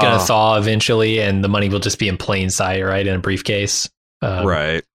mentioned how it's going to thaw eventually and the money will just be in plain sight, right? In a briefcase.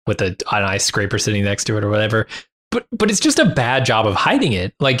 Right. With an ice scraper sitting next to it or whatever. But it's just a bad job of hiding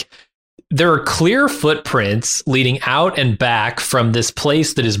it. Like, there are clear footprints leading out and back from this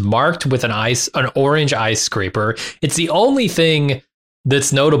place that is marked with an orange ice scraper. It's the only thing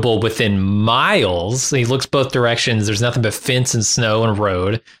that's notable within miles. He looks both directions. There's nothing but fence and snow and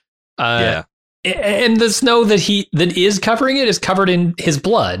road. And the snow that is covering it is covered in his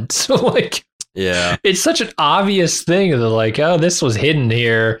blood. So like, it's such an obvious thing that like, oh, this was hidden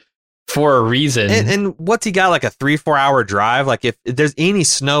here for a reason. And what's he got, like a 3-4 hour drive? Like if there's any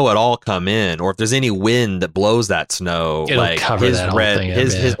snow at all come in, or if there's any wind that blows that snow, it'll like cover his that red, whole thing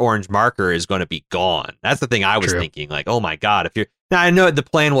his orange marker is going to be gone. That's the thing I was thinking. Like, oh my god, if you're now, I know the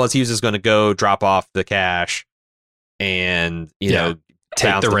plan was he was just going to go drop off the cash and you know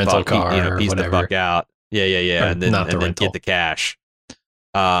take the rental car, piece the fuck out, and then get the cash.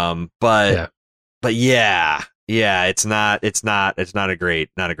 But it's not a great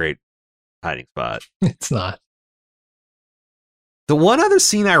hiding spot. It's not. The one other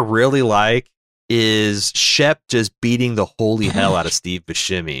scene I really like is Shep just beating the holy hell out of Steve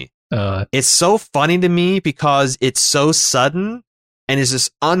Buscemi. It's so funny to me because it's so sudden and it's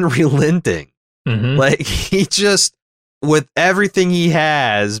just unrelenting. Like he just, with everything he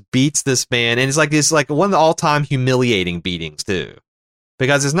has, beats this man, and it's like one of the all-time humiliating beatings too.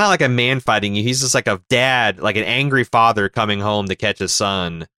 Because it's not like a man fighting you. He's just like a dad, like an angry father coming home to catch his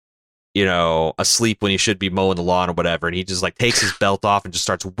son, you know, asleep when he should be mowing the lawn or whatever. And he just like takes his belt off and just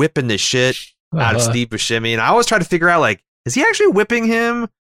starts whipping this shit out of Steve Buscemi. And I always try to figure out, like, is he actually whipping him?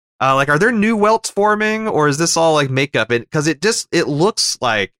 Like, are there new welts forming, or is this all like makeup? Because it looks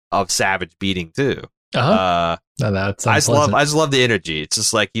like a savage beating too. No, that's I just love the energy. It's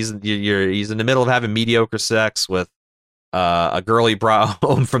just like he's in the middle of having mediocre sex with a girl he brought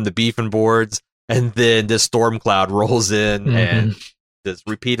home from the beef and boards, and then this storm cloud rolls in and just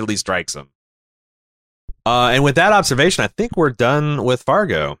repeatedly strikes him. And with that observation, I think we're done with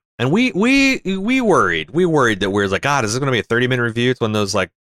Fargo. And we worried that we're like, God, is this going to be a 30-minute review? It's one of those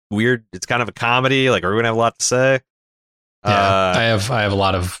like weird. It's kind of a comedy. Like, are we going to have a lot to say? Yeah, I have a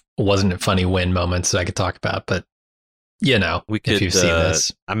lot of wasn't it funny win moments that I could talk about, but you know, if you've seen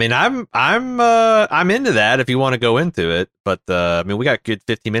this, I mean, I'm into that if you want to go into it. But I mean, we got good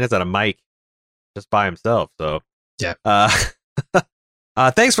 15 minutes out of Mike just by himself. So yeah.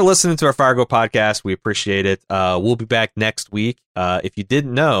 Thanks for listening to our Fargo podcast. We appreciate it. We'll be back next week. If you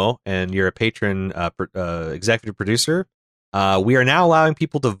didn't know, and you're a patron executive producer, we are now allowing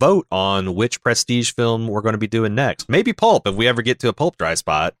people to vote on which prestige film we're going to be doing next. Maybe Pulp, if we ever get to a Pulp dry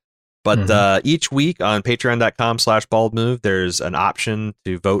spot. But each week on patreon.com/baldmove, there's an option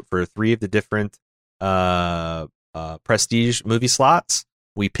to vote for 3 of the different prestige movie slots.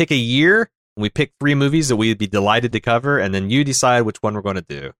 We pick a year, and we pick 3 movies that we'd be delighted to cover, and then you decide which one we're going to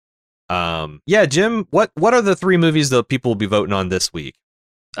do. Jim, what are the 3 movies that people will be voting on this week?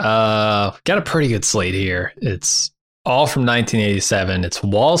 Got a pretty good slate here. It's all from 1987. It's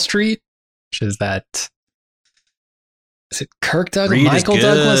Wall Street, which is that... Is it Kirk Douglas? Reed Michael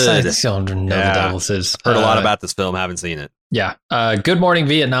Douglas? I don't know the Douglases. Heard a lot about this film. Haven't seen it. Yeah. Good Morning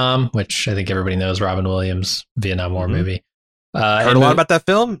Vietnam, which I think everybody knows. Robin Williams, Vietnam War movie. Heard a lot about that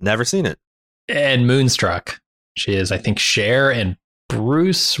film. Never seen it. And Moonstruck. She is, I think, Cher and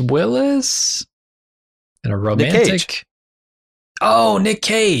Bruce Willis. In a romantic. Nick Cage. Oh, Nick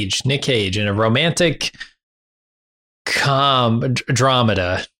Cage. Nick Cage in a romantic dramedy.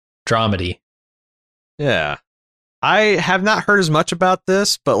 Yeah. I have not heard as much about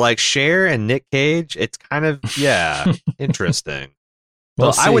this, but like Cher and Nick Cage, it's kind of, interesting.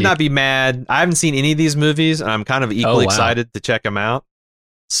 Well, I would not be mad. I haven't seen any of these movies, and I'm kind of equally excited to check them out.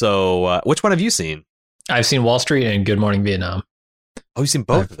 So, which one have you seen? I've seen Wall Street and Good Morning Vietnam. Oh, you've seen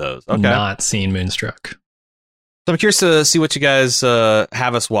both of those. Okay. Not seen Moonstruck. So I'm curious to see what you guys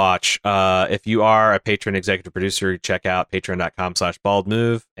have us watch. If you are a patron executive producer, check out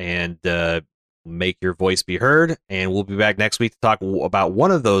patreon.com/baldmove and make your voice be heard. And we'll be back next week to talk about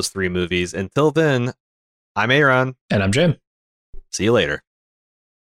one of those three movies. Until then, I'm Aaron. And I'm Jim. See you later.